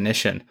federal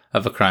definition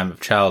of a crime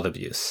of child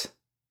abuse,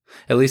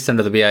 at least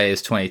under the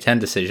BIA's 2010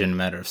 decision in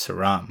matter of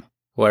Saram,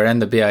 wherein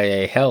the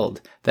BIA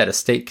held that a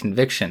state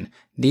conviction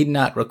need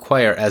not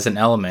require as an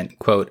element,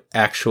 quote,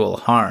 actual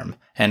harm,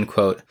 end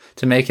quote,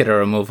 to make it a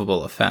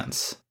removable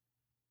offense.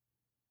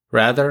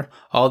 Rather,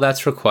 all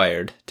that's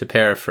required, to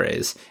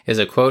paraphrase, is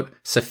a, quote,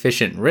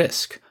 sufficient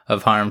risk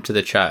of harm to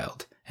the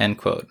child, end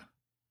quote.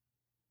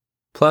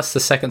 Plus, the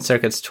Second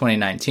Circuit's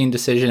 2019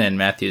 decision in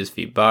Matthews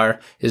v. Barr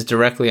is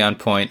directly on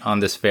point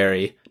on this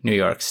very New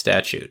York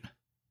statute.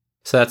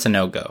 So that's a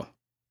no-go.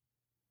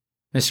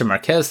 Mr.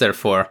 Marquez,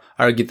 therefore,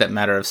 argued that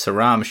matter of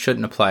Saram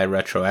shouldn't apply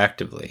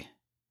retroactively.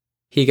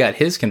 He got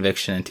his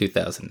conviction in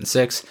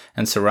 2006,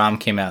 and Saram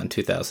came out in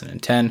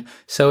 2010,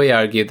 so he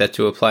argued that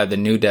to apply the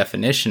new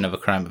definition of a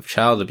crime of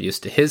child abuse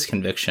to his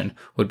conviction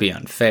would be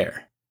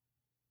unfair.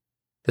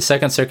 The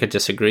Second Circuit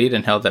disagreed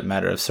and held that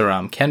matter of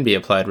Saram can be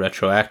applied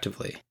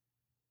retroactively.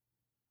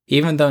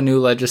 Even though new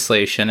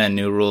legislation and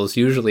new rules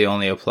usually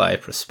only apply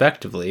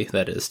prospectively,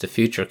 that is, to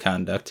future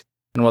conduct,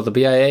 and while the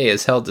BIA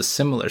is held to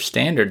similar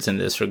standards in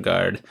this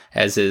regard,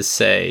 as is,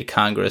 say,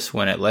 Congress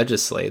when it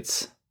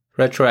legislates,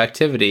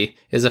 retroactivity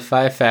is a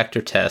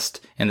 5-factor test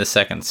in the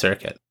Second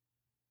Circuit.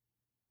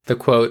 The,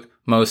 quote,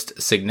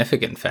 most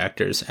significant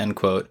factors, end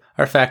quote,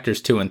 are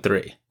factors 2 and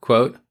 3,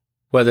 quote,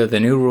 whether the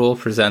new rule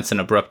presents an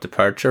abrupt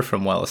departure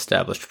from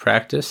well-established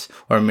practice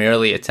or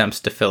merely attempts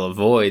to fill a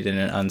void in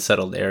an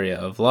unsettled area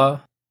of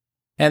law,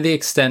 and the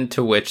extent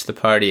to which the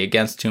party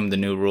against whom the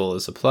new rule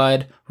is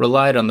applied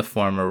relied on the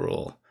former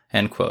rule,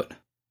 end quote.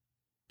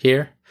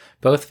 Here,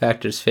 both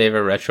factors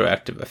favor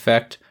retroactive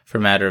effect for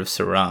matter of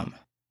Saram.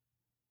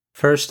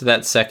 First,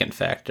 that second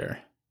factor.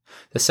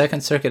 The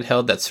Second Circuit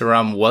held that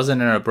Saram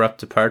wasn't an abrupt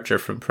departure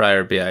from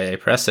prior BIA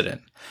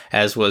precedent,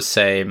 as was,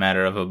 say,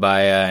 matter of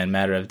Abaya and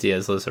matter of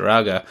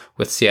Diaz-Lizarraga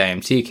with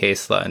CIMT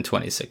case law in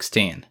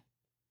 2016.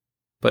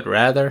 But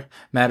rather,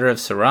 matter of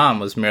Saram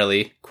was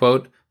merely,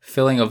 quote,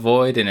 filling a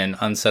void in an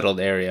unsettled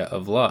area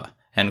of law,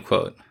 end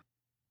quote,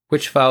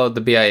 which followed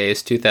the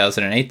BIA's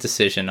 2008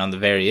 decision on the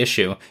very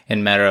issue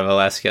in matter of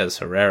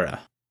Velázquez-Herrera.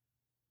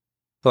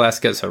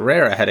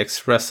 Velázquez-Herrera had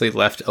expressly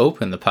left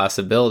open the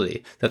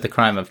possibility that the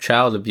crime of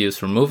child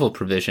abuse removal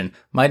provision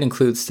might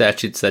include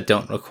statutes that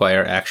don't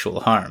require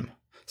actual harm,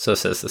 so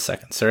says the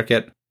Second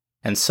Circuit,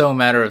 and so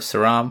matter of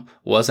Saram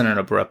wasn't an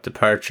abrupt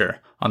departure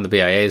on the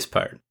BIA's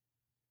part.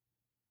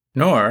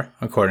 Nor,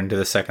 according to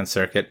the Second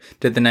Circuit,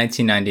 did the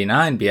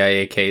 1999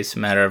 BIA case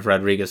matter of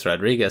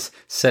Rodriguez-Rodriguez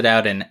set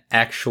out an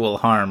actual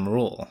harm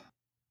rule.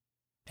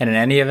 And in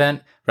any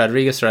event,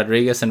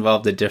 Rodriguez-Rodriguez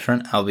involved a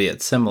different,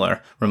 albeit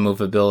similar,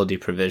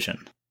 removability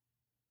provision.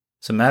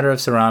 So matter of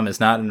Saram is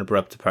not an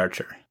abrupt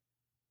departure.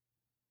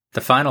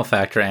 The final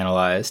factor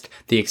analyzed,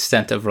 the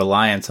extent of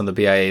reliance on the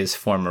BIA's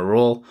former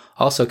rule,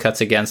 also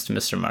cuts against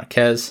Mr.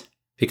 Marquez,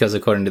 because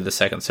according to the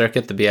Second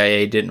Circuit, the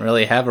BIA didn't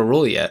really have a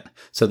rule yet,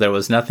 so there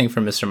was nothing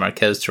for Mr.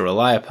 Marquez to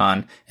rely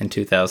upon in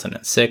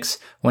 2006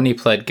 when he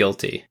pled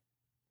guilty.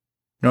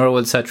 Nor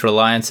would such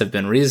reliance have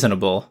been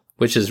reasonable,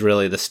 which is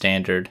really the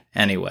standard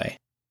anyway.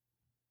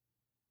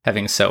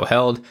 Having so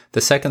held,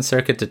 the Second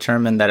Circuit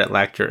determined that it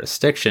lacked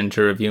jurisdiction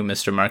to review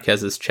Mr.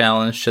 Marquez's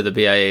challenge to the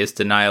BIA's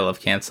denial of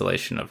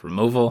cancellation of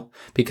removal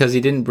because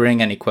he didn't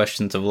bring any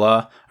questions of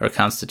law or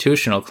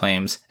constitutional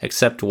claims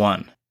except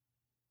one.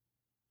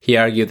 He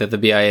argued that the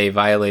BIA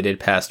violated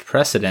past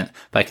precedent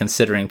by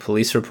considering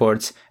police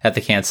reports at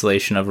the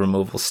cancellation of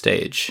removal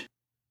stage.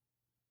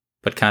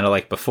 But kind of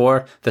like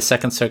before, the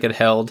Second Circuit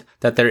held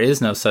that there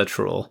is no such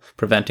rule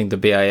preventing the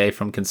BIA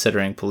from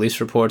considering police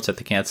reports at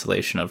the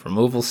cancellation of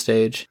removal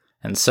stage,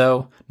 and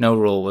so no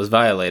rule was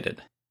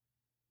violated.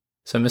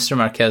 So Mr.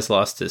 Marquez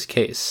lost his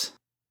case.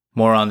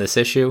 More on this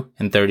issue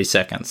in 30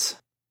 seconds.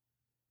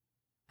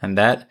 And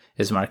that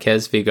is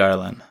Marquez v.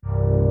 Garland.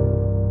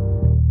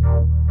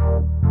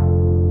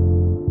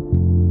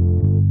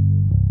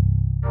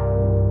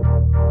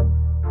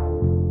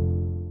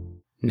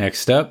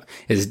 Next up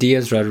is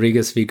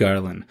Diaz-Rodriguez v.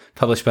 Garland,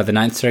 published by the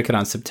Ninth Circuit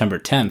on September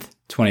 10th,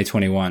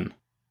 2021.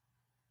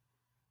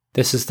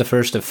 This is the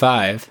first of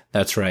five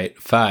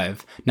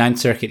Ninth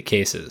Circuit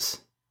cases.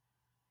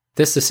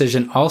 This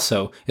decision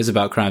also is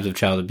about crimes of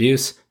child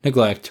abuse,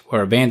 neglect,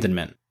 or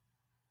abandonment.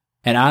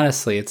 And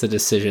honestly, it's a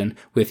decision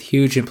with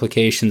huge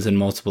implications in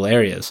multiple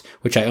areas,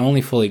 which I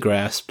only fully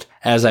grasped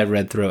as I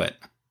read through it.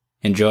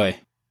 Enjoy.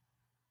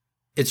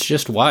 It's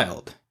just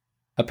wild.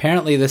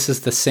 Apparently, this is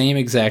the same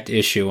exact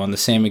issue on the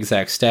same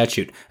exact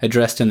statute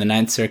addressed in the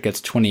Ninth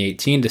Circuit's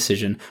 2018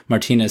 decision,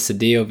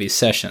 Martinez-Cedillo v.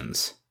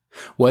 Sessions.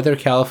 Whether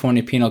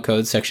California Penal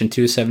Code Section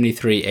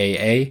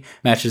 273AA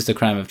matches the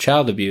crime of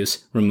child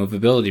abuse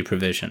removability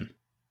provision.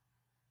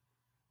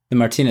 The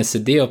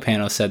Martinez-Cedillo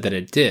panel said that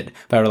it did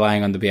by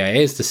relying on the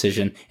BIA's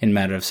decision in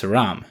matter of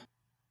Saram.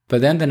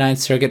 But then the Ninth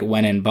Circuit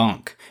went en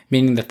banc,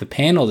 meaning that the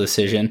panel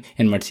decision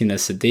in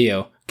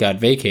Martinez-Cedillo got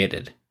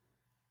vacated.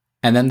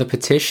 And then the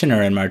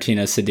petitioner in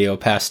Martinez-Cedillo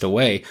passed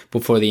away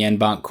before the en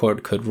banc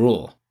court could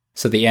rule,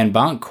 so the en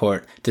banc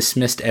court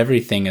dismissed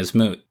everything as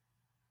moot.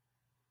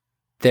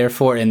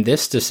 Therefore, in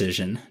this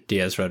decision,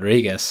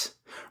 Diaz-Rodriguez,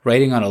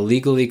 writing on a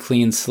legally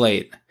clean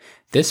slate,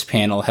 this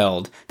panel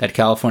held that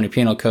California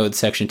Penal Code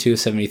Section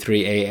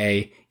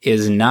 273AA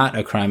is not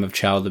a crime of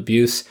child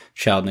abuse,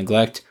 child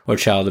neglect, or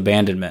child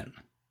abandonment.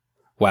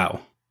 Wow.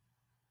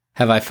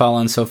 Have I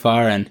fallen so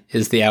far, and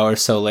is the hour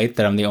so late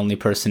that I'm the only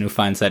person who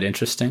finds that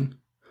interesting?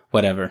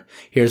 Whatever.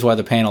 Here's why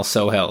the panel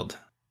so held.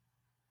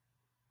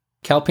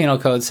 Cal Penal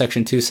Code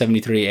Section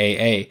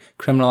 273AA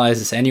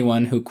criminalizes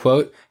anyone who,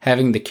 quote,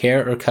 having the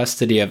care or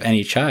custody of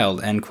any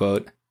child, end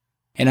quote,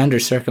 and under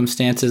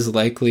circumstances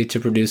likely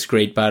to produce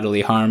great bodily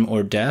harm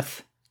or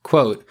death,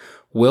 quote,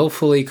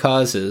 willfully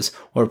causes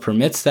or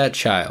permits that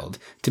child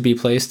to be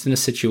placed in a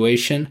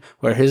situation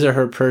where his or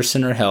her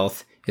person or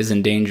health is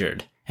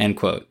endangered, end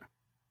quote.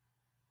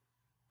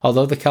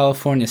 Although the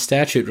California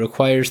statute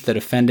requires the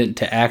defendant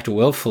to act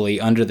willfully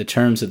under the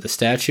terms of the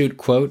statute,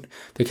 quote,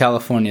 the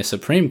California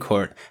Supreme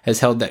Court has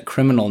held that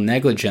criminal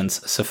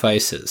negligence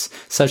suffices,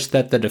 such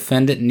that the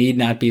defendant need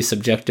not be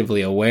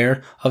subjectively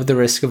aware of the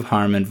risk of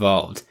harm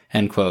involved,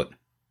 end quote.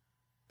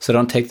 So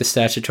don't take the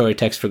statutory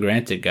text for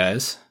granted,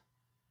 guys.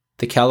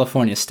 The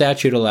California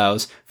statute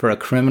allows for a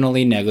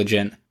criminally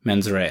negligent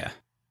mens rea.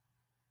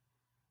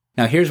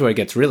 Now here's where it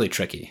gets really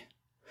tricky.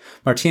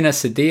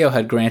 Martinez-Cedillo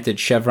had granted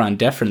Chevron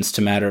deference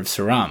to matter of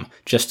Saram,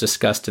 just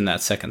discussed in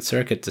that Second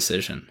Circuit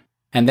decision.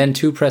 And then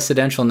two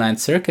precedential Ninth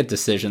Circuit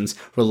decisions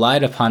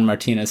relied upon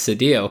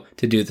Martinez-Cedillo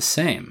to do the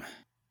same.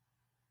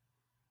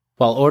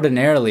 While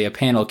ordinarily a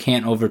panel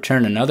can't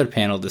overturn another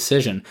panel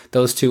decision,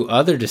 those two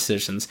other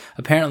decisions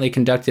apparently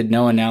conducted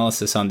no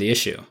analysis on the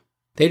issue.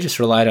 They just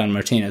relied on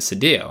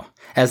Martinez-Cedillo,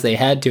 as they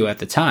had to at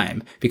the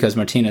time, because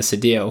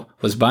Martinez-Cedillo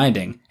was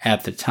binding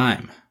at the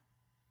time.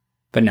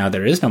 But now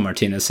there is no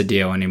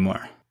Martinez-Cedillo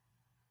anymore.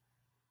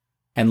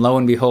 And lo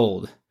and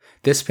behold,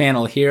 this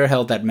panel here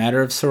held that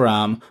matter of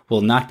Saram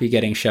will not be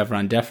getting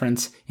Chevron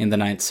deference in the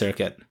Ninth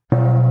Circuit.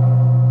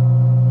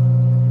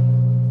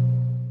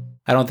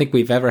 I don't think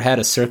we've ever had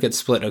a circuit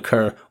split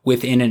occur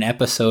within an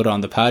episode on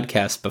the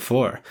podcast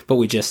before, but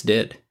we just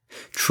did.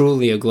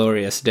 Truly a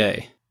glorious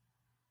day.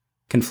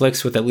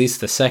 Conflicts with at least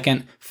the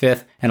 2nd,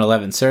 5th, and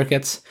 11th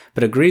Circuits,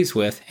 but agrees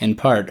with, in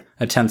part,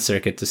 a 10th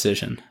Circuit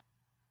decision.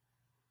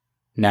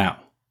 Now,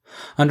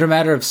 under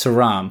matter of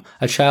Saram,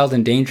 a child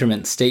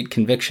endangerment state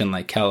conviction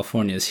like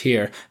California's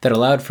here that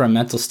allowed for a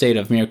mental state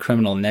of mere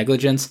criminal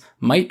negligence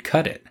might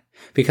cut it,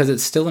 because it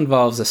still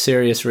involves a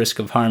serious risk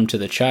of harm to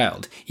the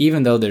child,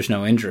 even though there's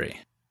no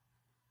injury.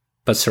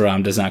 But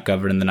Saram does not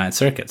govern in the Ninth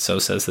Circuit, so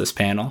says this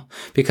panel,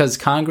 because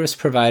Congress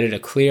provided a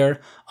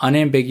clear,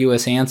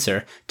 unambiguous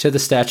answer to the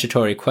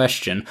statutory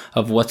question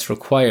of what's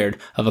required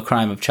of a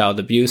crime of child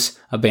abuse,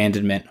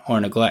 abandonment, or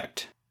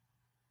neglect.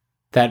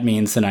 That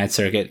means the Ninth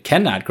Circuit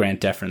cannot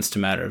grant deference to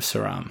matter of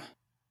Saram.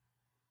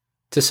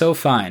 To so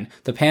find,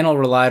 the panel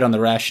relied on the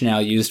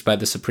rationale used by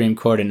the Supreme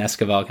Court in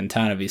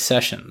Esquivel-Quintana v.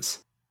 Sessions.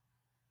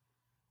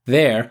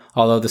 There,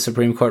 although the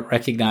Supreme Court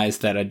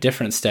recognized that a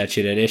different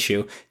statute at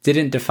issue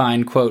didn't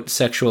define, quote,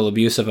 sexual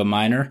abuse of a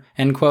minor,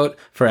 end quote,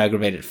 for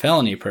aggravated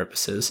felony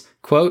purposes,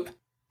 quote,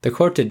 the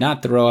court did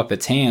not throw up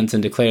its hands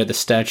and declare the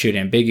statute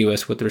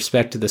ambiguous with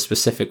respect to the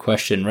specific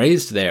question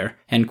raised there,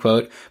 end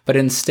quote, but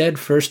instead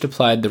first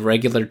applied the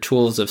regular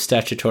tools of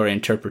statutory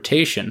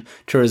interpretation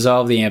to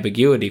resolve the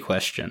ambiguity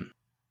question.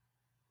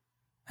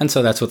 And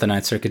so that's what the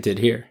Ninth Circuit did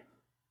here.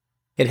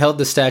 It held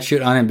the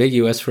statute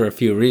unambiguous for a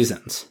few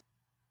reasons.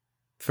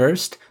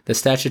 First, the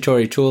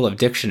statutory tool of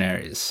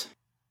dictionaries.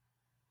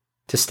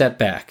 To step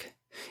back,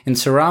 in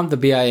Saram, the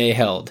BIA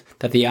held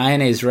that the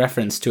INA's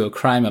reference to a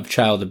crime of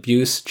child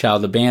abuse,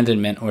 child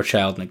abandonment, or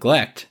child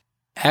neglect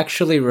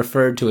actually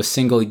referred to a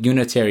single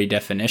unitary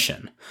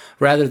definition,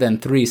 rather than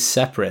three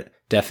separate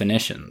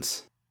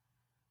definitions.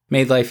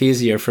 Made life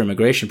easier for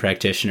immigration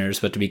practitioners,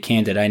 but to be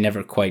candid, I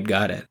never quite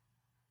got it.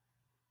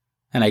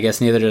 And I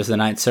guess neither does the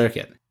Ninth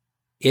Circuit.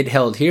 It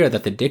held here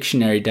that the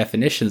dictionary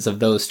definitions of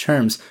those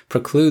terms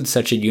preclude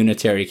such a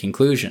unitary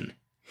conclusion.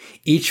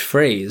 Each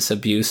phrase,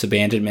 abuse,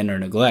 abandonment, or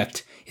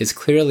neglect, is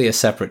clearly a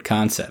separate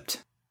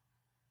concept.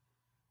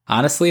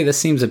 Honestly, this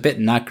seems a bit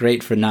not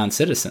great for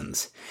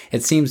non-citizens.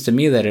 It seems to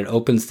me that it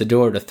opens the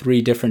door to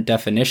three different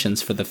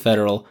definitions for the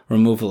federal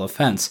removal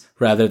offense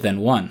rather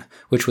than one,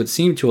 which would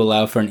seem to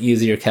allow for an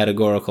easier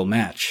categorical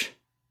match.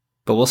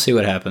 But we'll see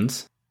what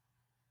happens.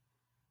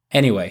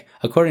 Anyway,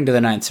 according to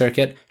the Ninth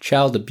Circuit,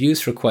 child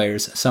abuse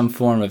requires some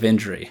form of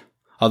injury,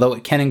 although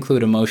it can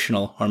include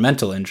emotional or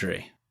mental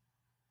injury.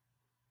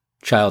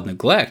 Child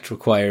neglect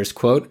requires,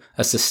 quote,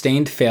 a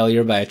sustained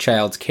failure by a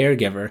child's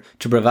caregiver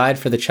to provide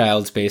for the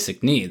child's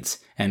basic needs,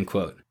 end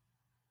quote.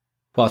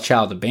 While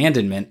child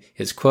abandonment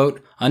is,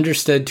 quote,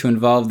 understood to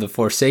involve the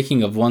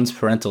forsaking of one's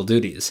parental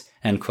duties,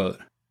 end quote.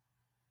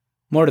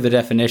 More to the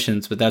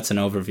definitions, but that's an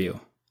overview.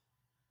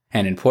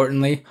 And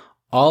importantly,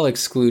 all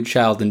exclude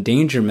child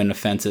endangerment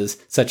offenses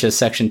such as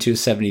Section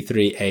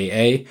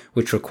 273AA,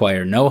 which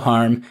require no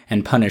harm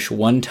and punish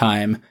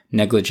one-time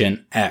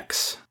negligent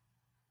acts.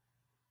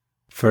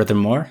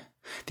 Furthermore,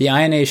 the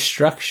INA's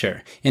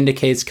structure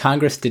indicates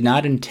Congress did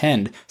not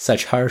intend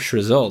such harsh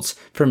results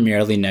for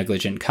merely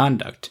negligent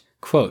conduct.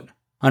 Quote,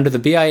 under the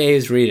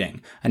BIA's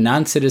reading, a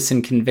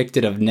non-citizen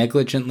convicted of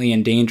negligently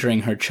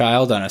endangering her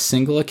child on a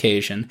single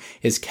occasion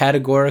is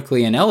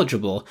categorically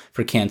ineligible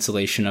for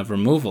cancellation of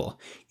removal,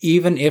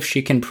 even if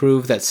she can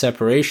prove that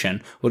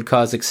separation would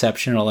cause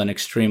exceptional and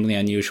extremely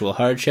unusual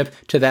hardship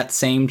to that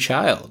same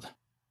child.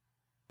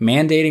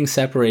 Mandating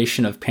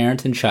separation of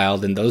parent and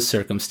child in those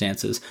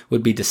circumstances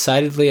would be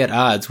decidedly at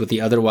odds with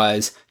the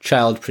otherwise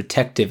child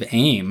protective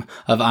aim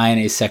of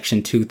INA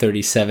Section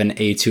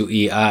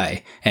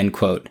 237A2EI, end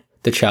quote,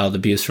 the child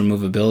abuse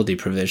removability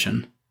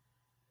provision.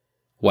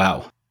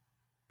 Wow.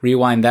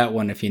 Rewind that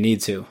one if you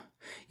need to.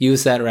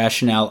 Use that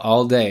rationale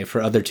all day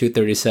for other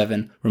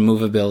 237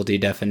 removability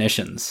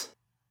definitions.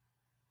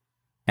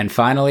 And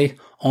finally,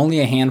 only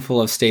a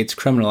handful of states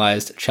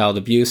criminalized child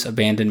abuse,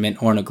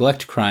 abandonment, or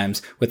neglect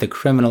crimes with a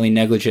criminally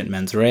negligent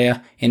mens rea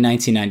in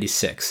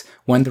 1996,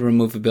 when the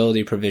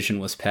removability provision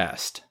was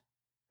passed.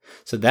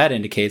 So that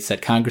indicates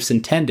that Congress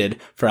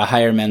intended for a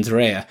higher mens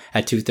rea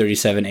at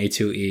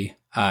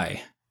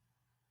 237A2EI.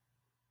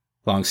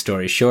 Long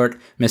story short,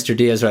 Mr.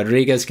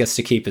 Diaz-Rodriguez gets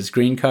to keep his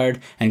green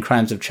card, and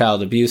crimes of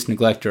child abuse,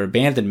 neglect, or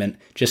abandonment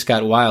just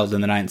got wild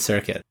in the Ninth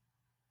Circuit.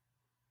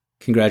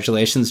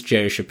 Congratulations,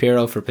 Jerry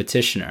Shapiro, for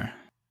petitioner.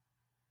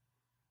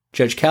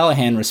 Judge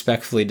Callahan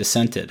respectfully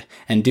dissented,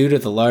 and due to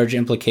the large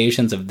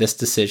implications of this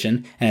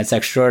decision and its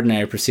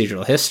extraordinary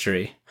procedural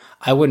history,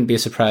 I wouldn't be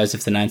surprised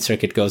if the Ninth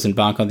Circuit goes en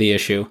banc on the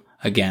issue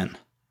again.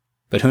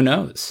 But who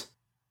knows?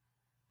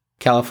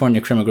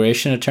 California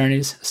crimmigration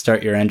attorneys,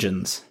 start your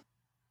engines.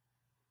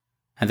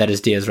 And that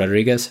is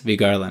Diaz-Rodriguez v.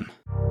 Garland.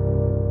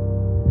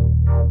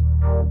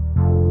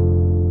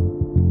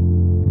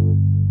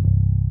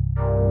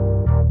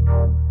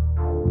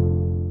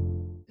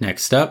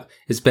 Next up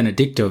is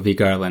Benedicto v.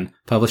 Garland,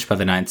 published by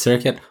the Ninth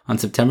Circuit on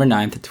September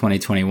 9th,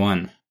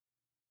 2021.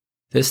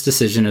 This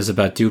decision is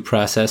about due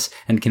process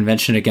and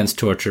Convention Against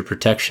Torture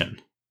protection.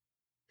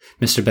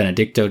 Mr.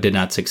 Benedicto did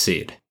not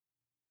succeed.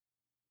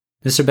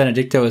 Mr.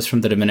 Benedicto is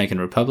from the Dominican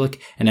Republic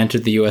and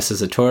entered the U.S.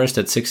 as a tourist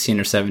at 16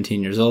 or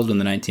 17 years old in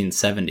the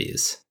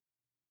 1970s.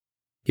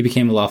 He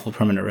became a lawful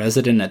permanent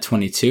resident at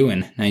 22 in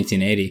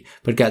 1980,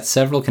 but got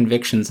several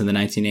convictions in the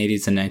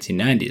 1980s and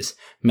 1990s,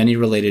 many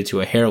related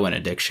to a heroin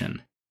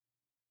addiction.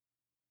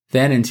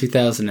 Then, in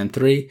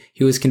 2003,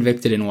 he was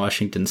convicted in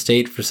Washington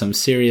state for some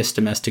serious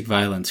domestic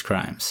violence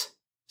crimes.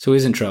 So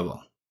he's in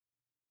trouble.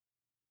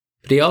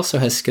 But he also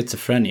has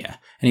schizophrenia,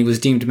 and he was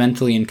deemed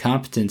mentally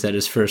incompetent at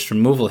his first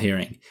removal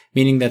hearing,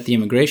 meaning that the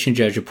immigration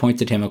judge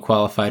appointed him a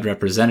qualified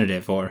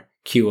representative, or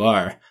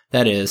QR,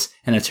 that is,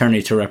 an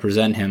attorney to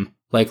represent him,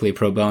 likely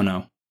pro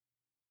bono.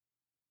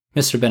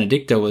 Mr.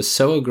 Benedicto was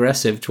so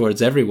aggressive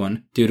towards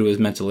everyone due to his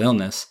mental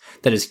illness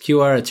that his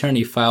QR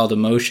attorney filed a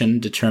motion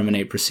to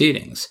terminate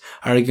proceedings,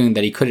 arguing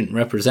that he couldn't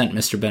represent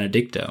Mr.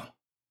 Benedicto.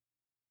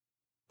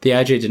 The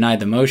IJ denied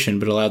the motion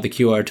but allowed the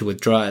QR to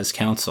withdraw as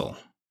counsel.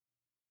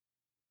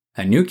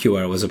 A new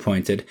QR was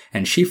appointed,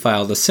 and she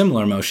filed a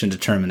similar motion to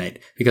terminate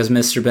because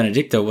Mr.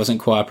 Benedicto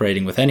wasn't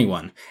cooperating with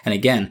anyone, and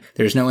again,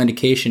 there's no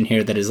indication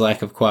here that his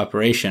lack of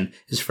cooperation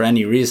is for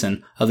any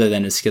reason other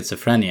than his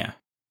schizophrenia.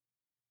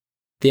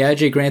 The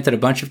IJ granted a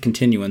bunch of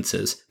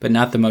continuances, but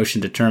not the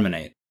motion to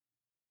terminate.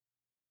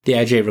 The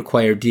IJ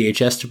required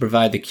DHS to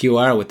provide the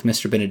QR with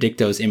Mr.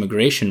 Benedicto's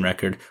immigration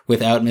record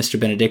without Mr.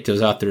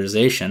 Benedicto's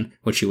authorization,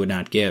 which he would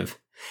not give,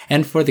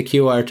 and for the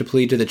QR to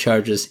plead to the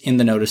charges in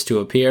the notice to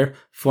appear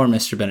for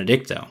Mr.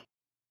 Benedicto.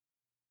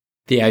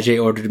 The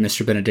IJ ordered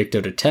Mr.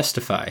 Benedicto to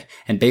testify,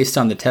 and based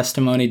on the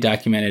testimony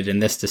documented in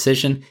this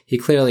decision, he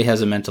clearly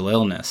has a mental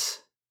illness.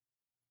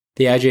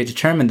 The IJ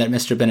determined that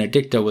Mr.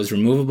 Benedicto was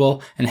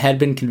removable and had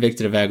been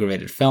convicted of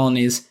aggravated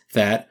felonies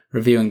that,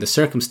 reviewing the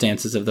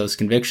circumstances of those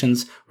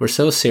convictions, were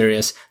so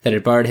serious that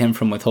it barred him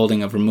from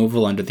withholding of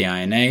removal under the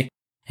INA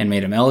and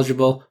made him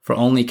eligible for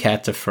only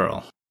CAT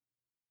deferral.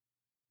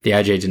 The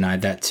IJ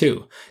denied that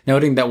too,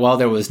 noting that while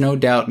there was no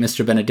doubt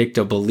Mr.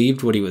 Benedicto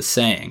believed what he was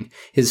saying,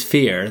 his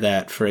fear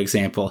that, for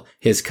example,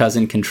 his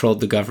cousin controlled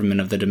the government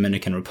of the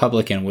Dominican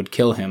Republic and would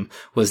kill him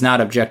was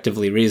not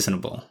objectively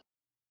reasonable.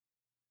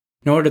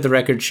 Nor did the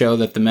record show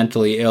that the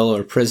mentally ill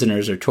or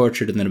prisoners are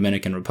tortured in the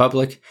Dominican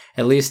Republic,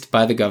 at least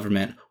by the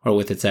government or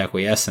with its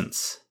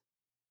acquiescence.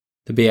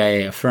 The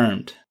BIA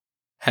affirmed,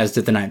 as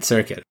did the Ninth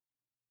Circuit,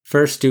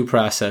 first due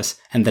process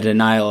and the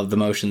denial of the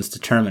motions to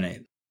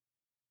terminate.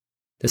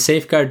 The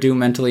safeguard due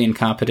mentally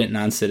incompetent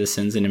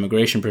non-citizens in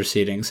immigration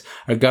proceedings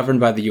are governed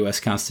by the U.S.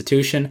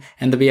 Constitution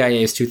and the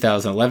BIA's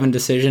 2011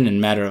 decision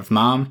in matter of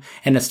Mom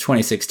and its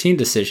 2016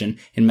 decision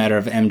in matter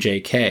of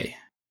MJK.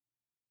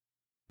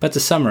 But to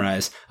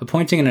summarize,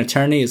 appointing an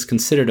attorney is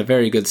considered a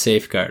very good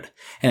safeguard,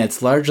 and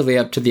it's largely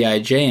up to the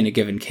IJ in a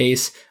given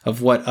case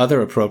of what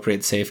other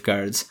appropriate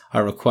safeguards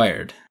are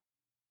required.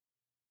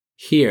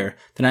 Here,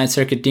 the Ninth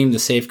Circuit deemed the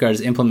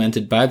safeguards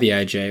implemented by the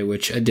IJ,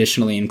 which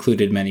additionally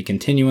included many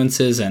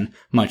continuances and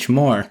much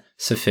more,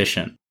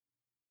 sufficient.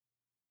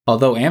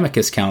 Although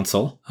amicus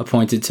counsel,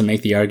 appointed to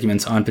make the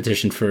arguments on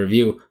petition for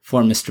review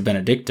for Mr.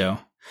 Benedicto,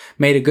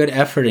 made a good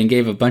effort and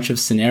gave a bunch of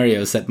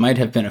scenarios that might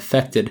have been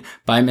affected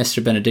by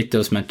Mr.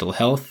 Benedicto's mental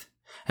health,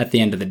 at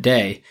the end of the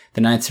day,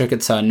 the Ninth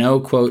Circuit saw no,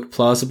 quote,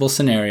 plausible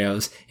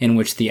scenarios in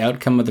which the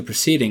outcome of the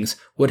proceedings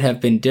would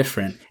have been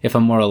different if a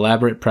more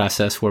elaborate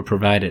process were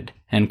provided,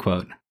 end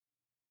quote.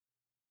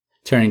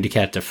 Turning to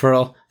CAT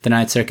deferral, the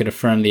Ninth Circuit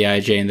affirmed the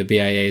IJ and the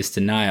BIA's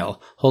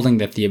denial, holding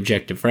that the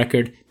objective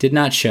record did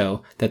not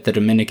show that the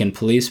Dominican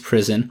police,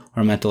 prison,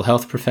 or mental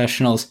health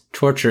professionals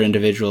torture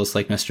individuals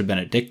like Mr.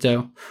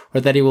 Benedicto, or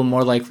that he will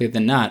more likely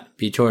than not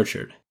be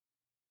tortured.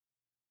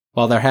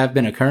 While there have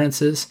been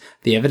occurrences,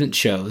 the evidence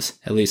shows,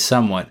 at least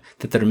somewhat,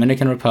 that the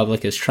Dominican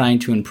Republic is trying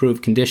to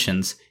improve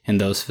conditions in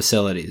those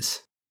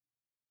facilities.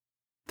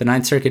 The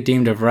Ninth Circuit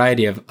deemed a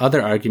variety of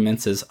other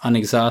arguments as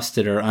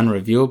unexhausted or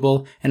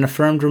unreviewable and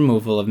affirmed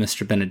removal of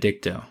Mr.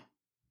 Benedicto.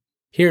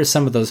 Here are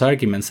some of those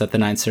arguments that the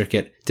Ninth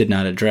Circuit did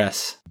not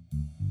address.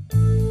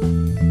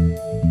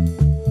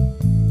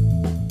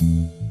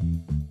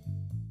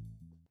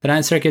 The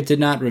Ninth Circuit did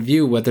not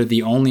review whether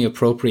the only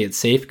appropriate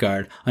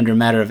safeguard under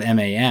matter of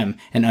MAM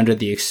and under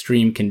the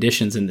extreme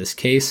conditions in this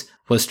case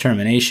was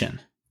termination,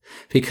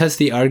 because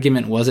the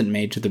argument wasn't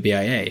made to the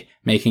BIA,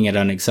 making it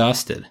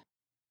unexhausted.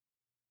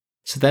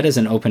 So that is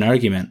an open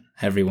argument,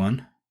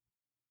 everyone.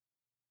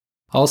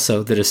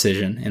 Also, the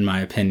decision, in my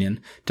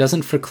opinion,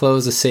 doesn't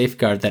foreclose a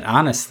safeguard that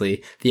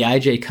honestly the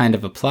IJ kind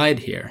of applied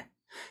here.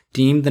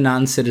 Deemed the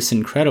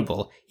non-citizen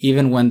credible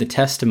even when the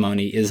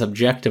testimony is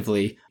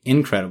objectively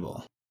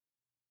incredible.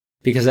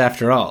 Because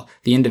after all,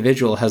 the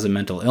individual has a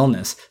mental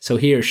illness, so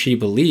he or she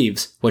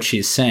believes what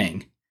she's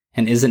saying,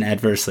 and isn't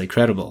adversely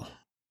credible.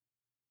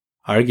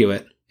 Argue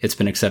it, it's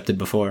been accepted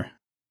before.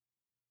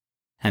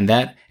 And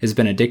that is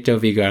Benedicto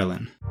v.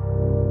 Garland.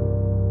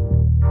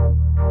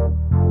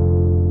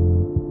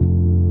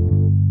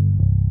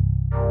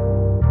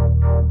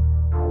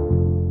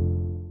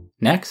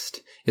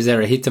 Next is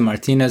Arejita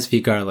Martinez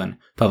v. Garland,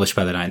 published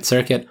by the Ninth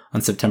Circuit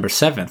on September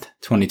 7th,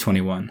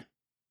 2021.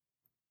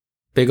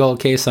 Big old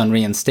case on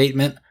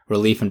reinstatement,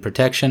 relief and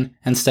protection,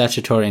 and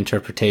statutory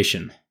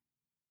interpretation.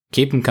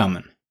 Keep 'em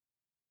coming.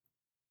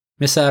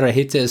 Miss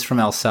Arejita is from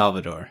El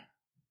Salvador.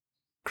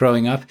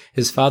 Growing up,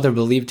 his father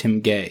believed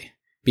him gay,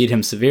 beat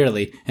him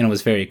severely, and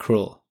was very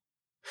cruel.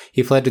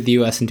 He fled to the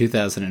U.S. in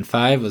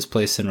 2005, was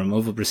placed in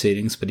removal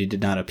proceedings, but he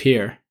did not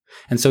appear,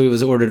 and so he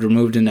was ordered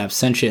removed in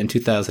absentia in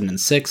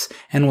 2006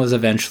 and was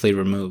eventually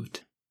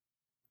removed.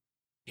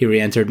 He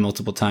re-entered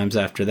multiple times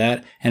after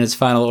that, and his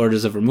final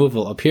orders of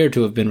removal appear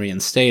to have been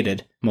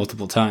reinstated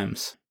multiple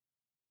times.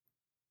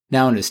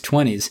 Now in his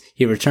 20s,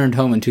 he returned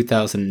home in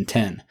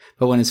 2010,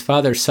 but when his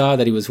father saw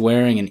that he was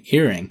wearing an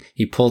earring,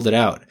 he pulled it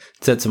out,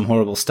 said some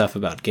horrible stuff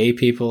about gay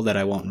people that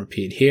I won't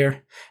repeat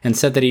here, and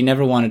said that he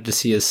never wanted to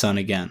see his son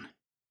again.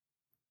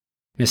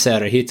 Miss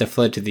Arejita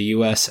fled to the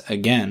U.S.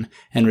 again,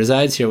 and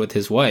resides here with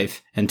his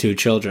wife and 2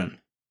 children.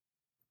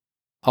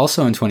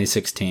 Also in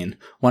 2016,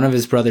 one of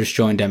his brothers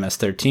joined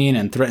MS-13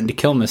 and threatened to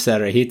kill Miss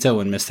Arejita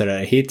when Mr.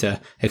 Arejita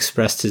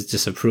expressed his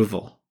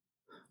disapproval.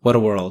 What a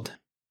world.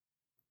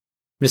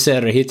 Mr.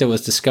 Errejita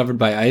was discovered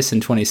by ICE in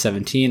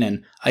 2017,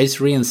 and ICE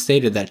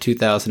reinstated that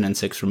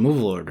 2006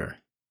 removal order.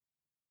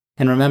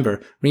 And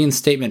remember,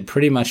 reinstatement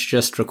pretty much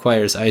just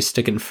requires ICE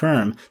to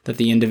confirm that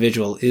the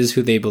individual is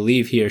who they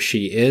believe he or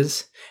she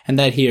is, and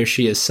that he or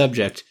she is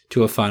subject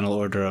to a final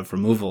order of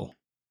removal.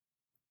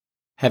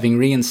 Having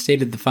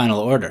reinstated the final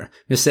order,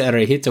 Mr.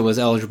 Errejita was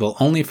eligible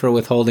only for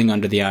withholding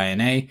under the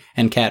INA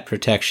and cat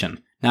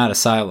protection, not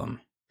asylum.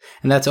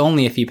 And that's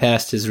only if he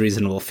passed his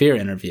reasonable fear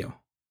interview.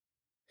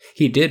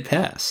 He did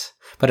pass,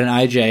 but an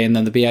IJ and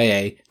then the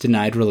BIA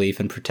denied relief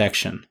and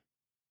protection.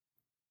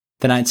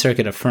 The Ninth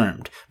Circuit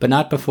affirmed, but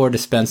not before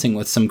dispensing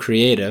with some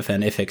creative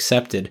and, if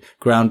accepted,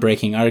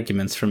 groundbreaking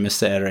arguments from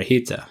Mr.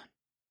 Errejita.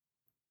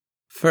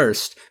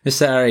 First,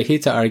 Mr.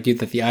 Errejita argued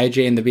that the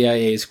IJ and the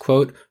BIA's,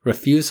 quote,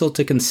 refusal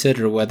to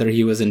consider whether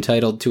he was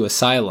entitled to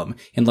asylum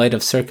in light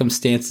of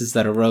circumstances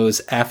that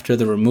arose after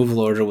the removal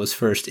order was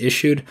first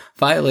issued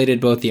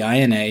violated both the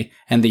INA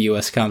and the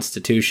U.S.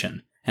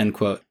 Constitution, end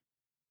quote.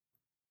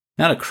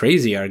 Not a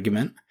crazy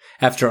argument.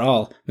 After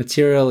all,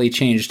 materially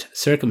changed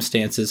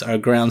circumstances are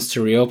grounds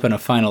to reopen a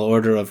final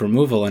order of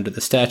removal under the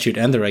statute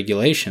and the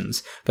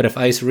regulations, but if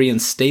ICE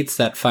reinstates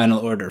that final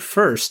order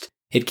first,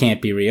 it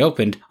can't be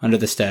reopened under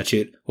the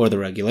statute or the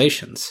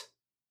regulations.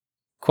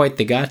 Quite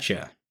the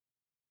gotcha.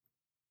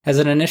 As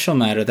an initial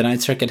matter, the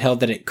Ninth Circuit held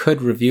that it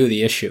could review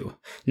the issue,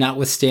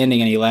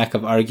 notwithstanding any lack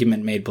of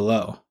argument made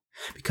below,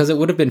 because it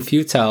would have been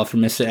futile for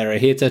Mr.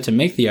 Errejita to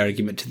make the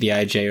argument to the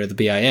IJ or the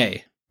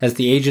BIA, as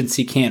the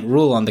agency can't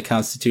rule on the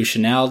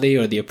constitutionality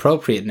or the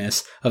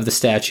appropriateness of the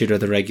statute or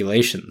the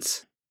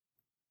regulations.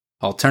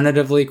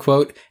 Alternatively,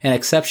 quote, an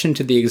exception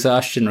to the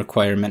exhaustion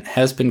requirement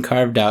has been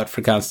carved out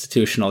for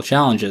constitutional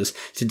challenges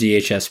to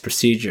DHS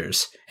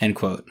procedures, end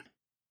quote.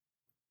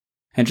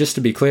 And just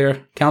to be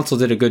clear, counsel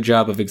did a good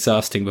job of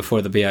exhausting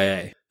before the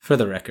BIA, for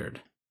the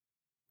record.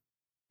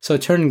 So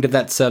turning to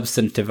that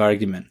substantive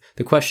argument,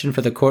 the question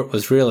for the court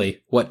was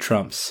really, what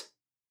trumps?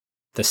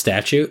 The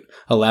statute,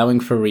 allowing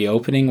for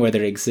reopening where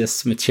there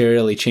exists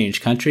materially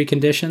changed country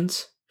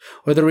conditions?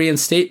 Or the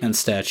reinstatement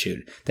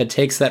statute that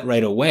takes that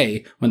right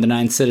away when the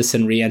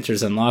non-citizen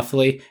re-enters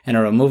unlawfully and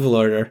a removal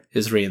order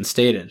is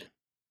reinstated?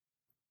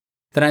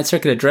 The Ninth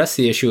Circuit addressed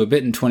the issue a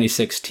bit in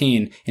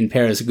 2016 in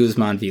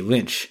Perez-Guzman v.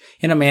 Lynch,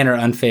 in a manner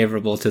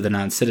unfavorable to the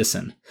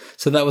non-citizen,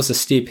 so that was a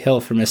steep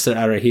hill for Mr.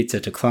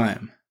 Errejita to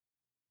climb.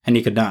 And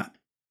he could not.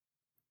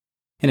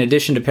 In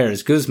addition to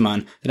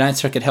Perez-Guzman, the Ninth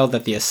Circuit held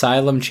that the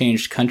Asylum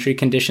Changed Country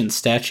Conditions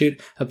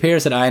statute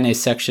appears at INA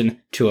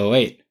Section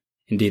 208.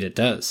 Indeed it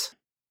does.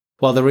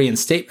 While the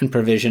reinstatement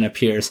provision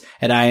appears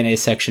at INA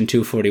Section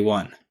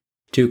 241,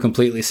 two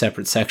completely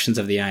separate sections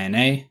of the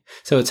INA,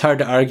 so it's hard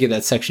to argue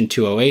that Section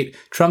 208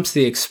 trumps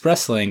the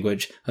express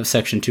language of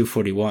Section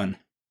 241.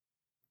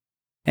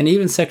 And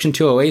even Section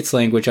 208's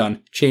language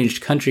on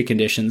changed country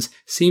conditions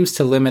seems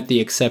to limit the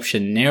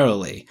exception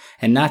narrowly,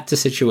 and not to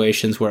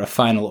situations where a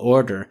final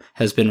order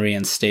has been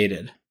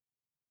reinstated.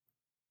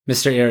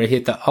 Mr.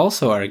 Errejita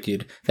also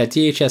argued that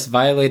DHS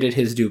violated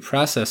his due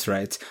process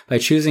rights by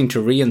choosing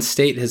to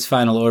reinstate his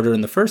final order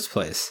in the first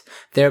place,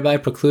 thereby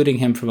precluding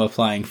him from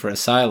applying for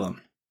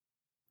asylum.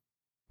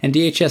 And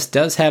DHS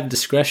does have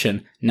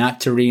discretion not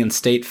to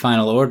reinstate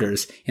final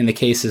orders in the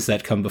cases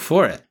that come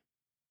before it.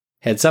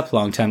 Heads up,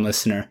 longtime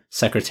listener,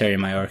 Secretary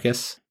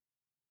Mayorkas.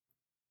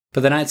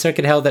 But the Ninth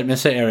Circuit held that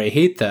Mr.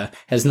 Errejita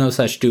has no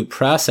such due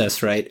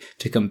process right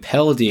to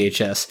compel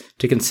DHS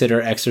to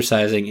consider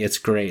exercising its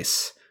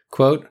grace.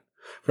 Quote,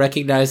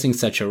 recognizing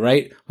such a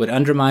right would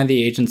undermine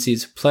the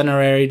agency's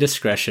plenary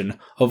discretion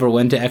over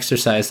when to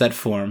exercise that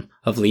form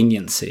of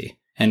leniency,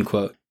 end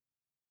quote.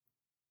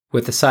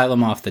 With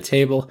asylum off the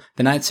table,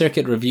 the Ninth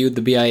Circuit reviewed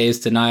the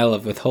BIA's denial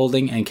of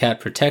withholding and cat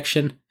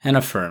protection and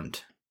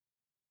affirmed.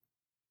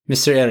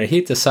 Mr.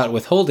 Errejita sought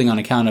withholding on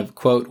account of,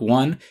 quote,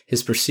 1,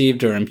 his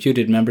perceived or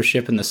imputed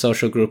membership in the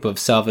social group of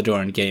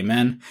Salvadoran gay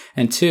men,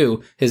 and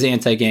 2, his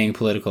anti-gang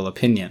political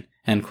opinion,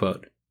 end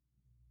quote.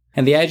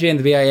 And the IJ and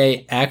the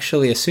BIA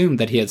actually assumed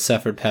that he had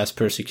suffered past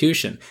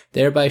persecution,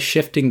 thereby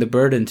shifting the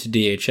burden to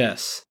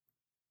DHS.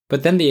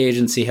 But then the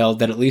agency held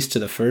that at least to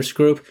the first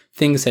group,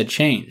 things had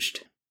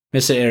changed.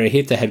 Mr.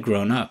 Errejita had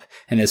grown up,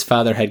 and his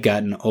father had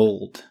gotten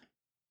old.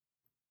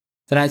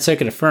 The Ninth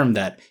Circuit affirmed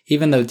that,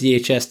 even though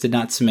DHS did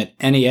not submit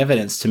any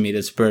evidence to meet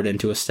its burden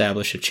to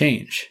establish a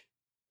change.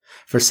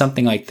 For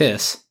something like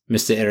this,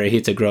 Mr.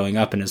 Errejita growing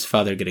up and his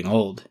father getting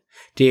old,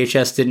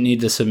 DHS didn't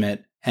need to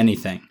submit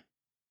anything.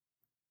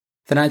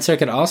 The Ninth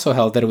Circuit also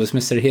held that it was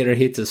Mr.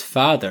 Errejita's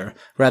father,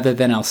 rather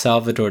than El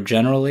Salvador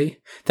generally,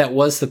 that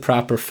was the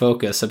proper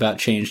focus about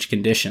changed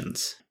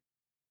conditions.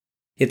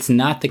 It's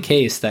not the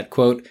case that,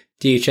 quote,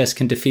 DHS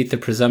can defeat the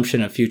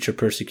presumption of future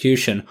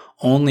persecution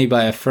only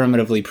by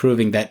affirmatively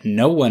proving that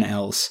no one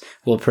else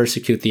will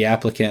persecute the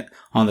applicant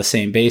on the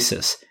same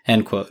basis,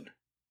 end quote.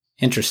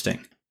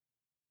 Interesting.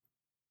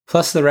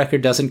 Plus, the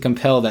record doesn't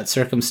compel that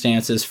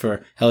circumstances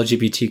for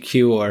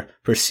LGBTQ or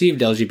perceived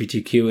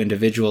LGBTQ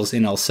individuals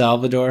in El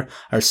Salvador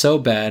are so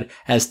bad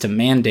as to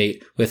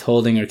mandate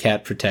withholding or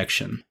cat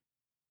protection.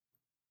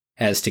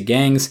 As to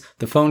gangs,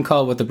 the phone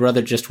call with the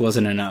brother just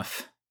wasn't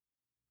enough.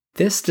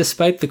 This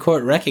despite the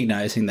court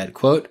recognizing that,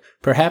 quote,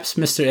 perhaps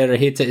Mr.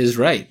 Erejita is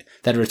right,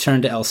 that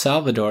return to El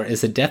Salvador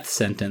is a death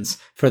sentence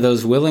for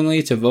those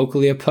willingly to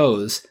vocally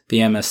oppose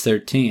the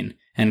MS-13,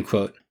 end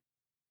quote.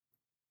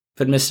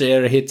 But Mr.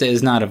 Erejita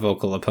is not a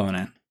vocal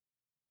opponent.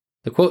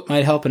 The quote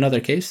might help another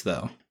case,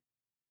 though.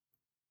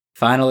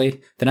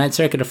 Finally, the Ninth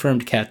Circuit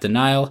affirmed cat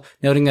denial,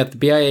 noting that the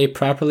BIA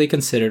properly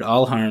considered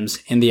all harms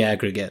in the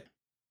aggregate.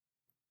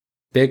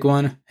 Big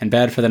one, and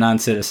bad for the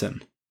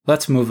non-citizen.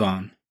 Let's move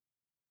on.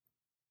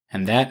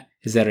 And that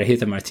is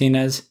Erejita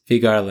Martinez v.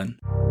 Garland.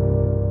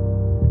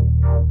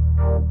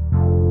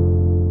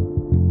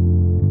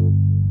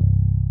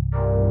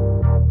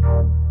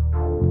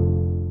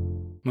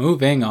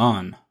 Moving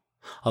on.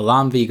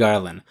 Alam v.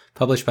 Garland,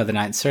 published by the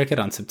Ninth Circuit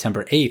on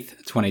September 8,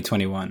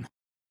 2021.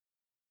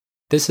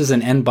 This is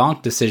an en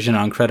banc decision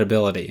on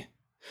credibility,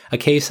 a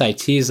case I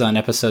teased on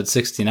episode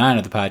 69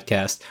 of the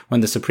podcast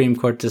when the Supreme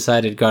Court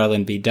decided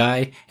Garland v.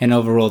 Dye and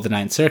overruled the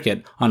Ninth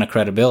Circuit on a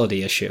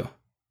credibility issue.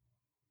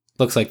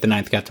 Looks like the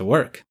Ninth got to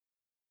work.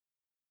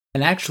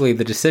 And actually,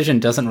 the decision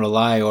doesn't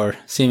rely or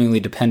seemingly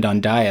depend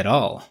on Dye at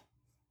all.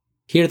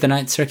 Here, the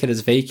Ninth Circuit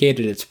has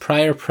vacated its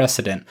prior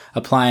precedent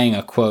applying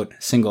a, quote,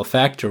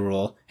 single-factor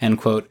rule, end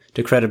quote,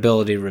 to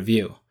credibility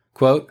review.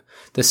 Quote,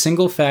 the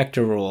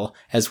single-factor rule,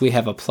 as we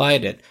have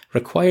applied it,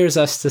 requires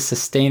us to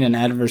sustain an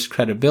adverse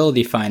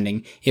credibility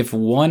finding if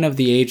one of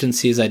the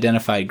agency's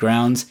identified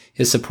grounds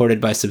is supported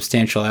by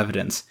substantial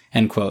evidence,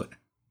 end quote.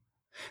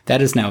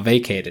 That is now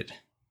vacated.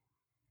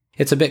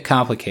 It's a bit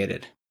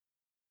complicated.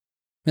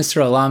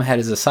 Mr. Alam had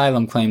his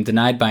asylum claim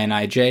denied by an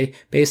IJ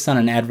based on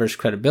an adverse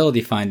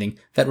credibility finding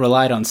that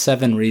relied on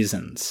 7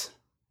 reasons.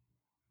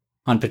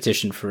 On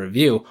petition for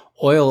review,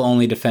 OIL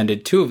only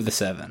defended 2 of the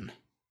 7.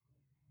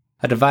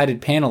 A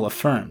divided panel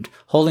affirmed,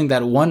 holding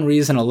that 1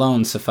 reason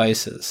alone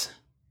suffices.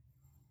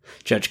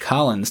 Judge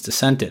Collins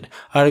dissented,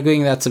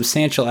 arguing that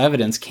substantial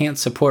evidence can't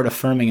support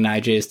affirming an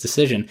IJ's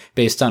decision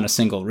based on a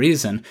single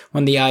reason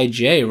when the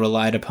IJ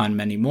relied upon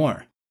many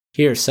more,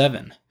 here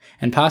 7,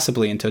 and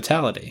possibly in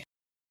totality.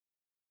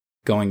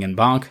 Going en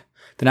banc,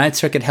 the Ninth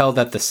Circuit held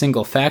that the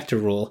single-factor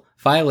rule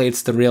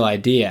violates the Real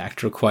ID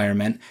Act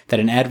requirement that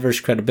an adverse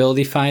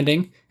credibility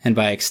finding, and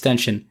by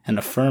extension an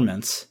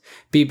affirmance,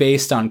 be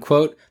based on,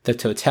 quote, the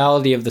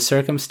totality of the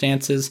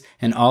circumstances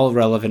and all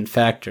relevant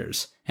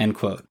factors, end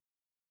quote.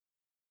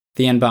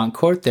 The en banc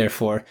court,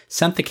 therefore,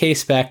 sent the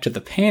case back to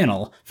the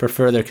panel for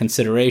further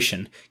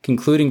consideration,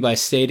 concluding by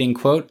stating,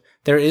 quote,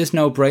 there is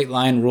no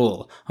bright-line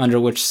rule under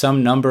which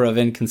some number of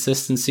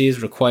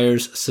inconsistencies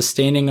requires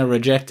sustaining or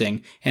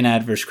rejecting an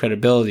adverse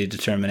credibility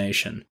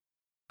determination.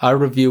 Our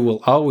review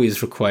will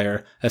always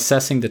require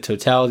assessing the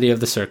totality of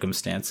the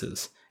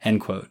circumstances,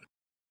 end quote.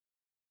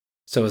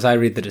 So as I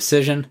read the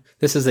decision,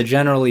 this is a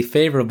generally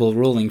favorable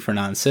ruling for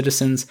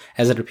non-citizens,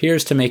 as it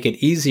appears to make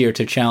it easier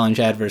to challenge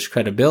adverse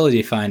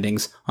credibility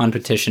findings on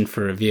petition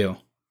for review.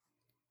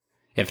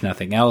 If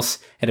nothing else,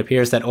 it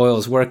appears that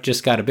OIL's work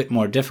just got a bit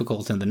more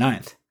difficult in the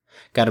Ninth.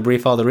 Gotta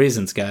brief all the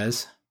reasons,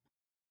 guys.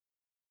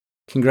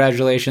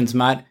 Congratulations,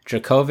 Matt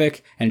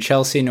Dracovic and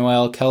Chelsea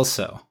Noel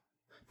Kelso.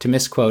 To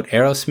misquote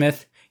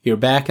Aerosmith, you're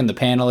back in the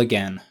panel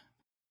again.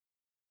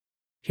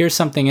 Here's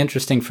something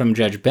interesting from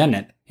Judge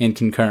Bennett in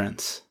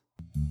concurrence.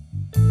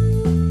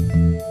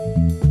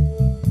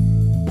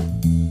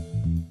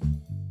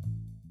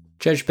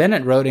 Judge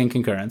Bennett wrote in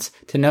concurrence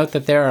to note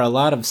that there are a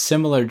lot of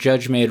similar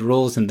judge-made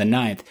rules in the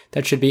Ninth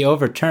that should be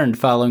overturned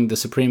following the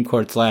Supreme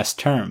Court's last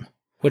term,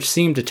 which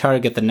seemed to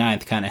target the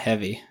Ninth kinda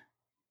heavy.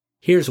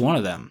 Here's one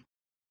of them.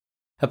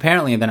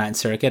 Apparently in the Ninth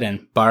Circuit,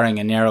 and barring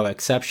a narrow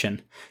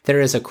exception, there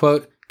is a,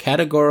 quote,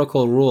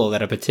 categorical rule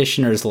that a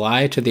petitioner's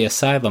lie to the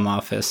asylum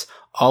office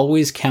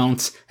always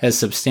counts as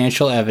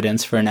substantial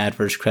evidence for an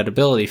adverse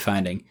credibility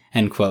finding,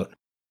 end quote.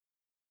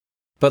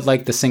 But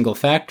like the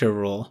single-factor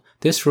rule,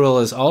 this rule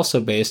is also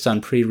based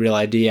on pre-Real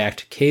ID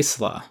Act case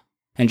law,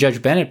 and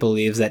Judge Bennett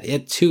believes that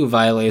it too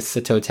violates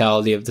the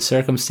totality of the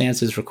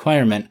circumstances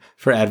requirement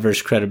for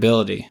adverse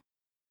credibility.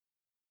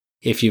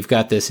 If you've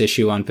got this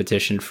issue on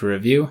petition for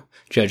review,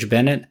 Judge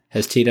Bennett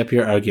has teed up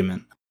your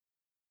argument.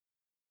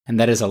 And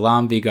that is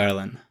Alam v.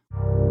 Garland.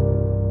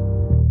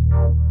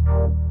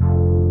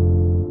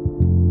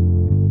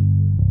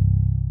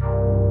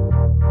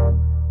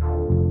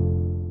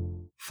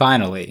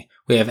 Finally,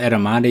 we have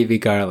Edamadi v.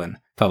 Garland,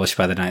 published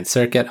by the Ninth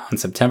Circuit on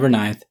September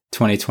 9th,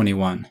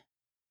 2021.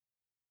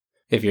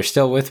 If you're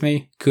still with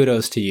me,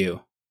 kudos to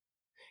you.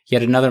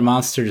 Yet another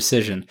monster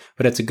decision,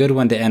 but it's a good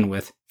one to end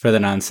with for the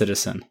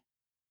non-citizen.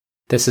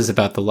 This is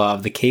about the law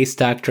of the case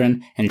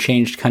doctrine and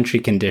changed country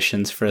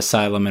conditions for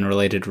asylum and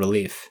related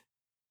relief.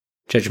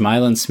 Judge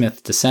Mylan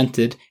Smith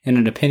dissented in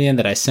an opinion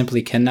that I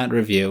simply cannot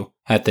review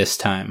at this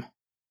time.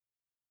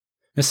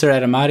 Mr.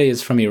 Edamadi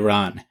is from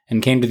Iran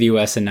and came to the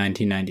U.S. in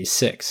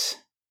 1996.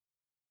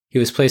 He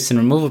was placed in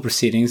removal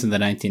proceedings in the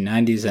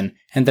 1990s and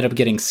ended up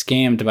getting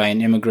scammed by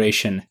an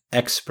immigration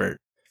expert,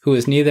 who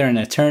was neither an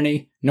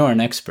attorney nor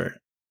an expert.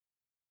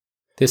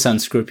 This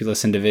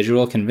unscrupulous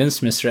individual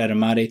convinced Mr.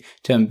 Adamati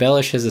to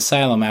embellish his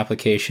asylum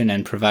application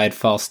and provide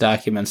false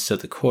documents to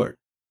the court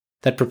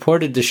that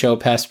purported to show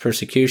past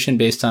persecution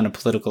based on a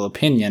political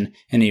opinion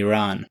in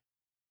Iran.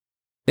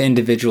 The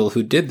individual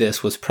who did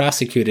this was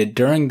prosecuted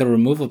during the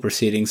removal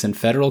proceedings in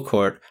federal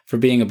court for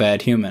being a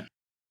bad human.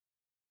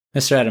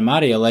 Mr.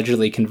 Adamati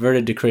allegedly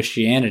converted to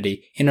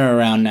Christianity in or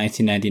around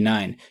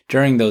 1999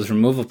 during those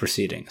removal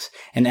proceedings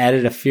and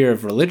added a fear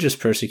of religious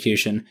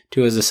persecution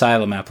to his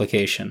asylum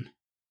application.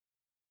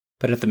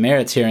 But at the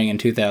merits hearing in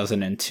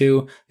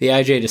 2002, the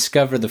IJ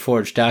discovered the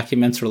forged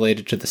documents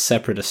related to the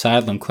separate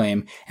asylum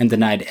claim and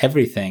denied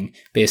everything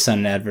based on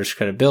an adverse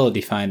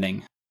credibility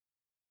finding.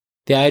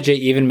 The IJ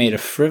even made a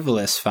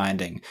frivolous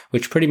finding,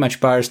 which pretty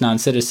much bars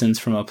non-citizens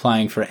from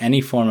applying for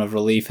any form of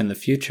relief in the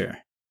future.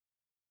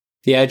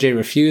 The IJ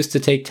refused to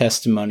take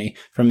testimony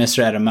from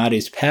Mr.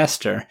 Adamati's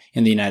pastor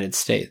in the United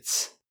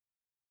States.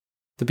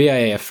 The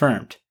BIA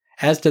affirmed,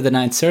 as did the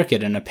Ninth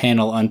Circuit in a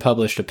panel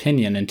unpublished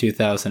opinion in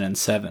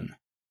 2007.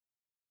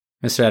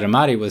 Mr.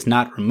 Adamati was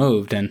not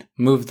removed and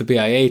moved the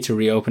BIA to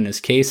reopen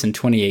his case in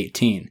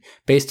 2018,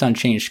 based on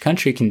changed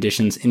country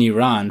conditions in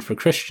Iran for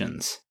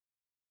Christians.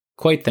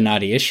 Quite the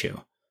knotty issue,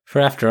 for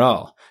after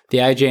all, the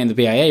IJ and the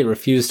BIA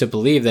refused to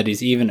believe that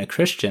he's even a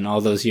Christian all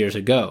those years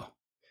ago,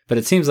 but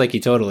it seems like he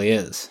totally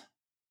is.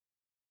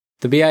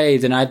 The BIA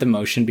denied the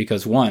motion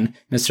because 1.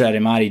 Mr.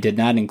 Adamati did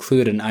not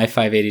include an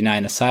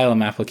I-589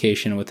 asylum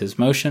application with his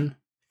motion,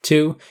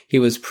 2. He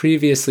was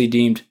previously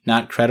deemed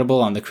not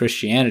credible on the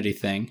Christianity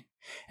thing,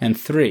 and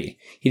 3.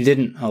 He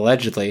didn't,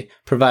 allegedly,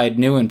 provide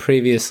new and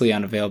previously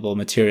unavailable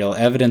material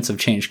evidence of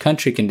changed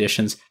country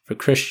conditions for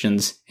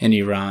Christians in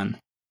Iran.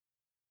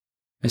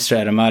 Mr.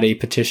 Adamati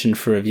petitioned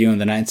for review in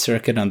the Ninth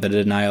Circuit on the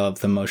denial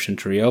of the motion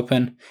to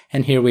reopen,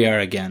 and here we are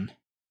again.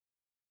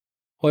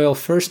 Hoyle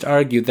first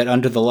argued that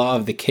under the law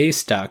of the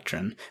case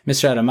doctrine,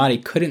 Mr.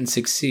 Adamati couldn't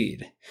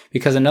succeed,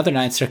 because another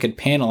Ninth Circuit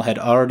panel had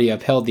already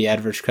upheld the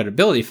adverse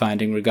credibility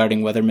finding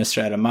regarding whether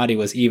Mr. Adamati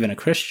was even a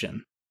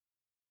Christian.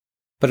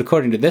 But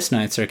according to this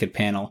Ninth Circuit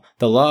panel,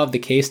 the law of the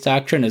case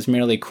doctrine is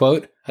merely,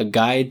 quote, a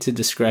guide to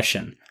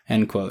discretion,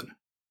 end quote.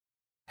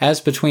 As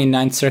between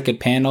Ninth Circuit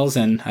panels,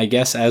 and I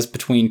guess as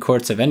between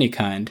courts of any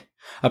kind,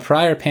 a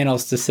prior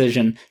panel's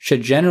decision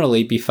should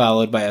generally be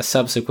followed by a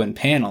subsequent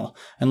panel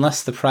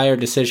unless the prior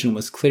decision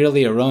was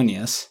clearly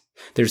erroneous,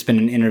 there's been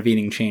an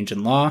intervening change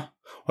in law,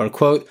 or,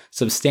 quote,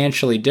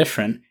 substantially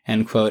different,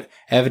 end quote,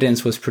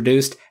 evidence was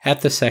produced at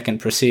the second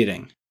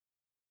proceeding.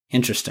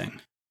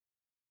 Interesting.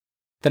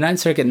 The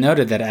Ninth Circuit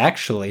noted that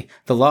actually,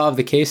 the law of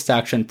the case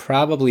doctrine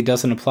probably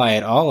doesn't apply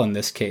at all in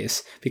this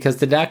case, because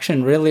the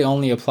doctrine really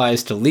only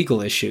applies to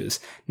legal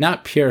issues,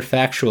 not pure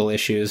factual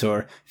issues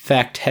or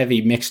fact-heavy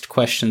mixed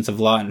questions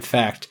of law and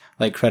fact,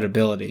 like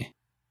credibility.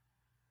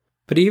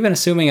 But even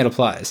assuming it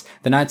applies,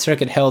 the Ninth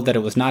Circuit held that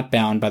it was not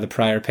bound by the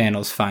prior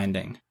panel's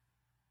finding.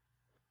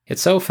 It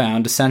so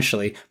found,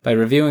 essentially, by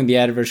reviewing the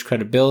adverse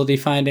credibility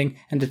finding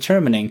and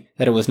determining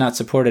that it was not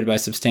supported by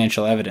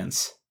substantial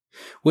evidence,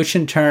 which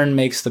in turn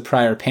makes the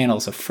prior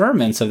panel's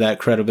affirmance of that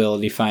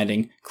credibility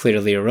finding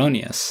clearly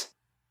erroneous.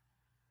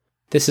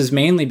 This is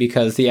mainly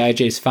because the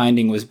IJ's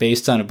finding was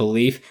based on a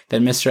belief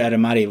that Mr.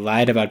 Adamati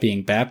lied about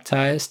being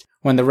baptized,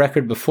 when the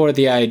record before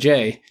the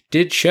IJ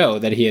did show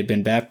that he had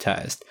been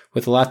baptized,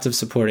 with lots of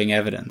supporting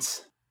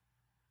evidence.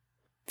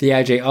 The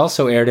IJ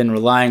also erred in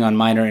relying on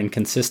minor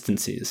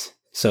inconsistencies,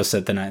 so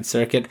said the Ninth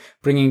Circuit,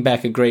 bringing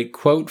back a great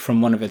quote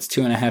from one of its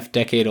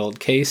 2.5-decade-old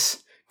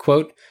case,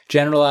 quote,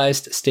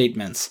 generalized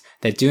statements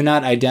that do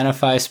not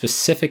identify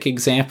specific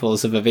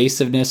examples of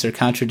evasiveness or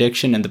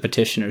contradiction in the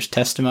petitioner's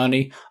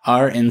testimony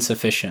are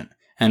insufficient,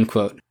 end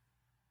quote.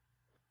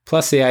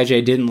 Plus, the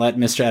IJ didn't let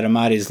Mr.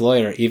 Adamati's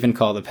lawyer even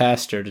call the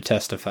pastor to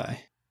testify.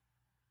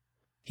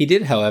 He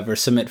did, however,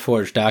 submit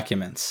forged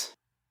documents.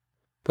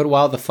 But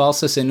while the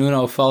falsus in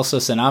uno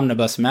falsus in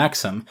omnibus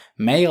maxim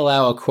may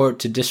allow a court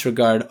to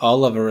disregard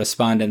all of a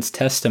respondent's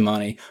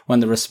testimony when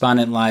the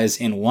respondent lies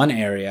in one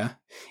area,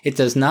 it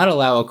does not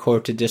allow a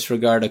court to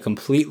disregard a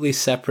completely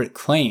separate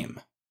claim,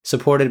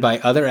 supported by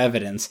other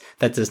evidence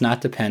that does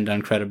not depend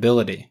on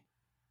credibility.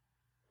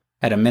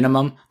 At a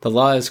minimum, the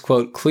law is,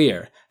 quote,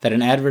 clear that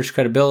an adverse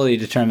credibility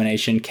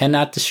determination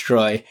cannot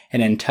destroy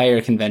an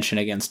entire Convention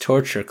Against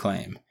Torture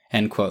claim,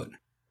 end quote.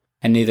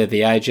 And neither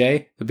the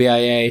IJ, the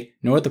BIA,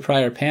 nor the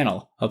prior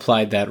panel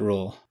applied that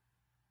rule.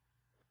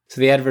 So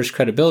the adverse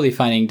credibility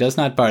finding does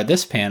not bar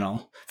this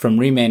panel from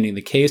remanding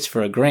the case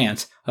for a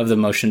grant of the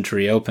motion to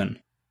reopen.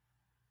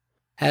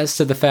 As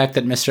to the fact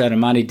that Mr.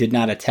 Adamati did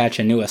not attach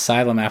a new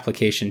asylum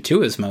application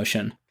to his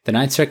motion, the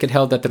Ninth Circuit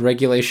held that the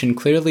regulation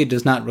clearly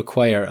does not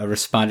require a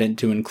respondent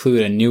to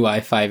include a new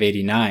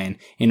I-589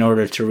 in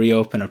order to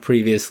reopen a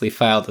previously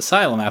filed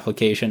asylum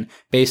application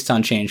based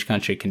on changed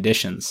country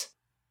conditions.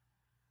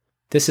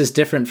 This is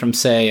different from,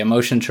 say, a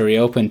motion to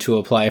reopen to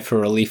apply for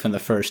relief in the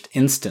first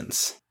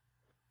instance.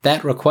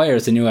 That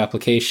requires a new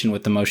application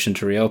with the motion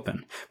to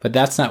reopen, but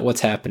that's not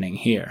what's happening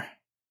here.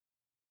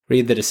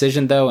 Read the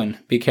decision, though,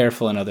 and be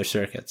careful in other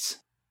circuits.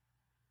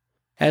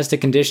 As to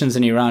conditions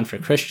in Iran for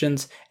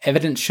Christians,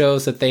 evidence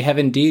shows that they have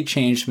indeed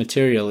changed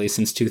materially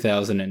since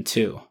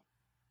 2002.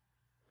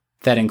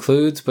 That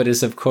includes, but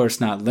is of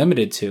course not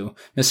limited to,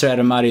 Mr.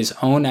 Adamati's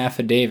own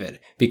affidavit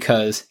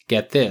because,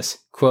 get this,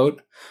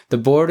 quote, "The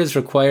board is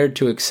required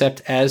to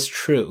accept as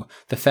true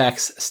the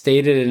facts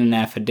stated in an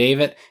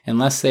affidavit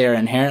unless they are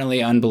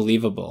inherently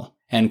unbelievable,"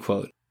 end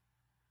quote.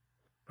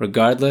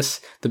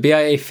 Regardless, the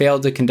BIA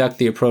failed to conduct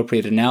the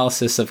appropriate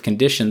analysis of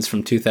conditions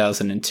from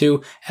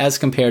 2002 as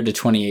compared to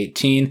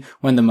 2018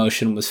 when the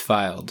motion was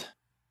filed.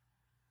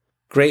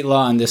 Great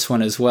law on this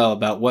one as well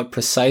about what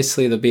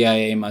precisely the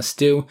BIA must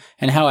do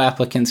and how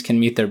applicants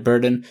can meet their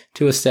burden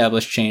to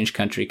establish changed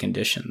country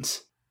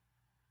conditions.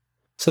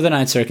 So the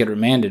Ninth Circuit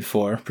remanded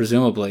for,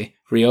 presumably,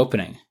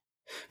 reopening,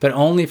 but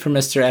only for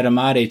Mr.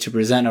 Adamati to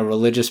present a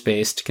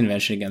religious-based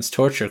Convention Against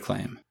Torture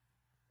claim.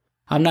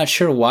 I'm not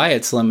sure why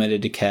it's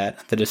limited to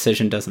CAT, the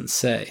decision doesn't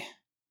say.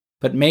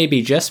 But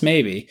maybe, just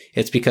maybe,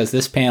 it's because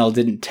this panel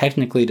didn't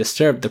technically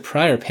disturb the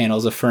prior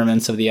panel's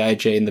affirmance of the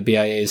IJ and the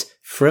BIA's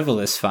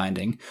frivolous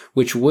finding,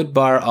 which would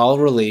bar all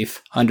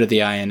relief under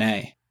the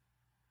INA.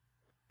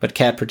 But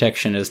CAT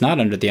protection is not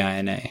under the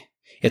INA.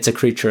 It's a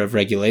creature of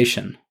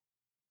regulation.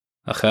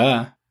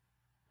 Aha.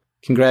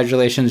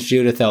 Congratulations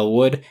Judith L.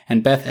 Wood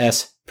and Beth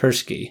S.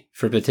 Persky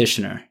for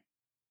petitioner.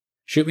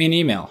 Shoot me an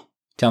email.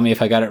 Tell me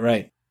if I got it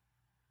right.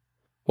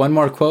 One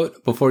more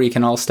quote before you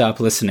can all stop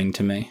listening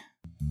to me.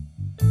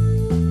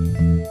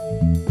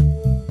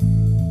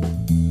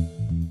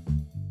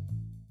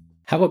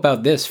 How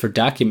about this for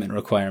document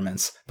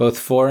requirements, both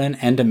foreign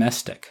and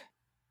domestic?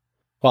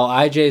 While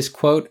IJs,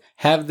 quote,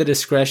 have the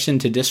discretion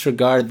to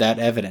disregard that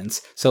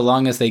evidence so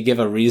long as they give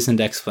a reasoned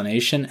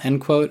explanation,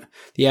 end quote,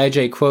 the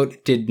IJ,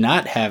 quote, did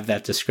not have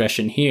that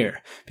discretion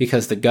here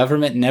because the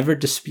government never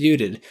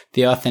disputed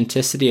the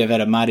authenticity of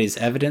Adamati's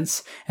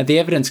evidence and the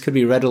evidence could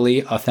be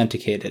readily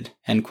authenticated,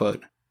 end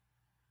quote.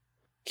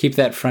 Keep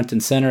that front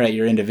and center at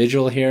your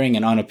individual hearing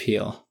and on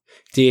appeal.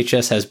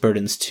 DHS has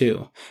burdens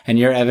too, and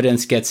your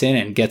evidence gets in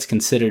and gets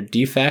considered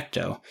de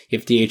facto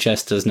if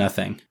DHS does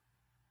nothing.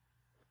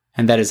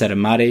 And that is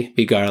Adamati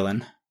v.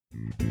 Garland.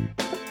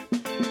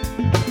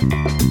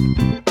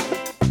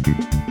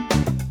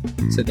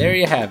 So there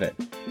you have it.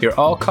 You're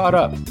all caught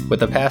up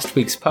with the past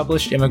week's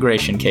published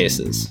immigration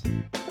cases.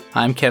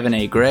 I'm Kevin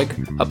A.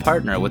 Gregg, a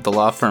partner with the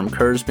law firm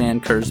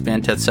Kurzban,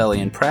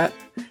 Tetzeli & Pratt,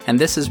 and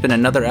this has been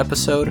another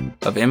episode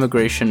of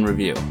Immigration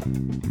Review.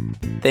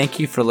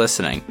 Thank you for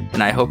listening,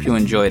 and I hope you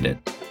enjoyed it.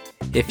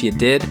 If you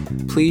did,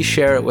 please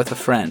share it with a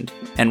friend,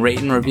 and rate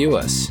and review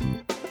us.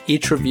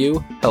 Each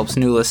review helps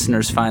new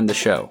listeners find the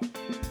show.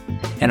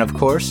 And of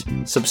course,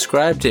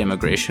 subscribe to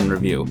Immigration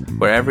Review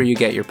wherever you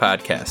get your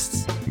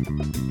podcasts.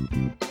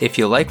 If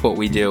you like what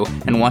we do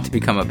and want to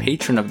become a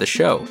patron of the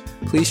show,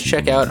 please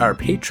check out our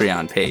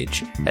Patreon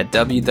page at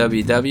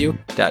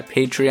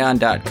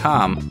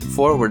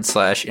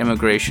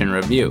www.patreon.com/Immigration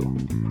Review,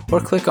 or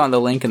click on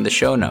the link in the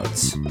show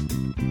notes.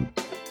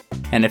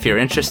 And if you're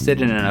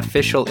interested in an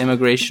official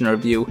Immigration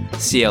Review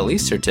CLE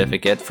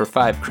certificate for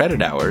 5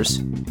 credit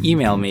hours,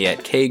 email me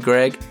at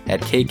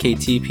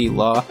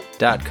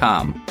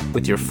kgreg@kktplaw.com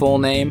with your full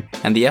name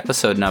and the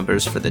episode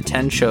numbers for the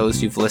 10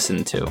 shows you've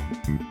listened to.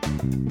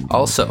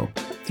 Also,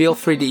 feel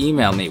free to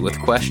email me with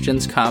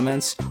questions,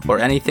 comments, or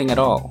anything at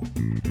all.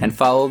 And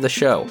follow the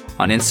show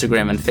on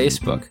Instagram and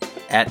Facebook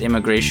at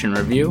Immigration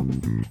Review,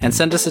 and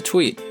send us a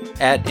tweet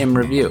at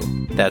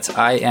ImReview. That's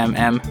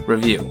IMM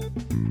Review.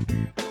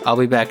 I'll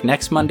be back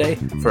next Monday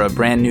for a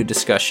brand new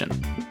discussion.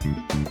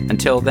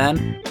 Until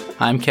then,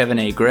 I'm Kevin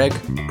A. Gregg,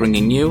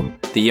 bringing you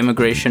the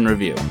Immigration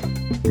Review.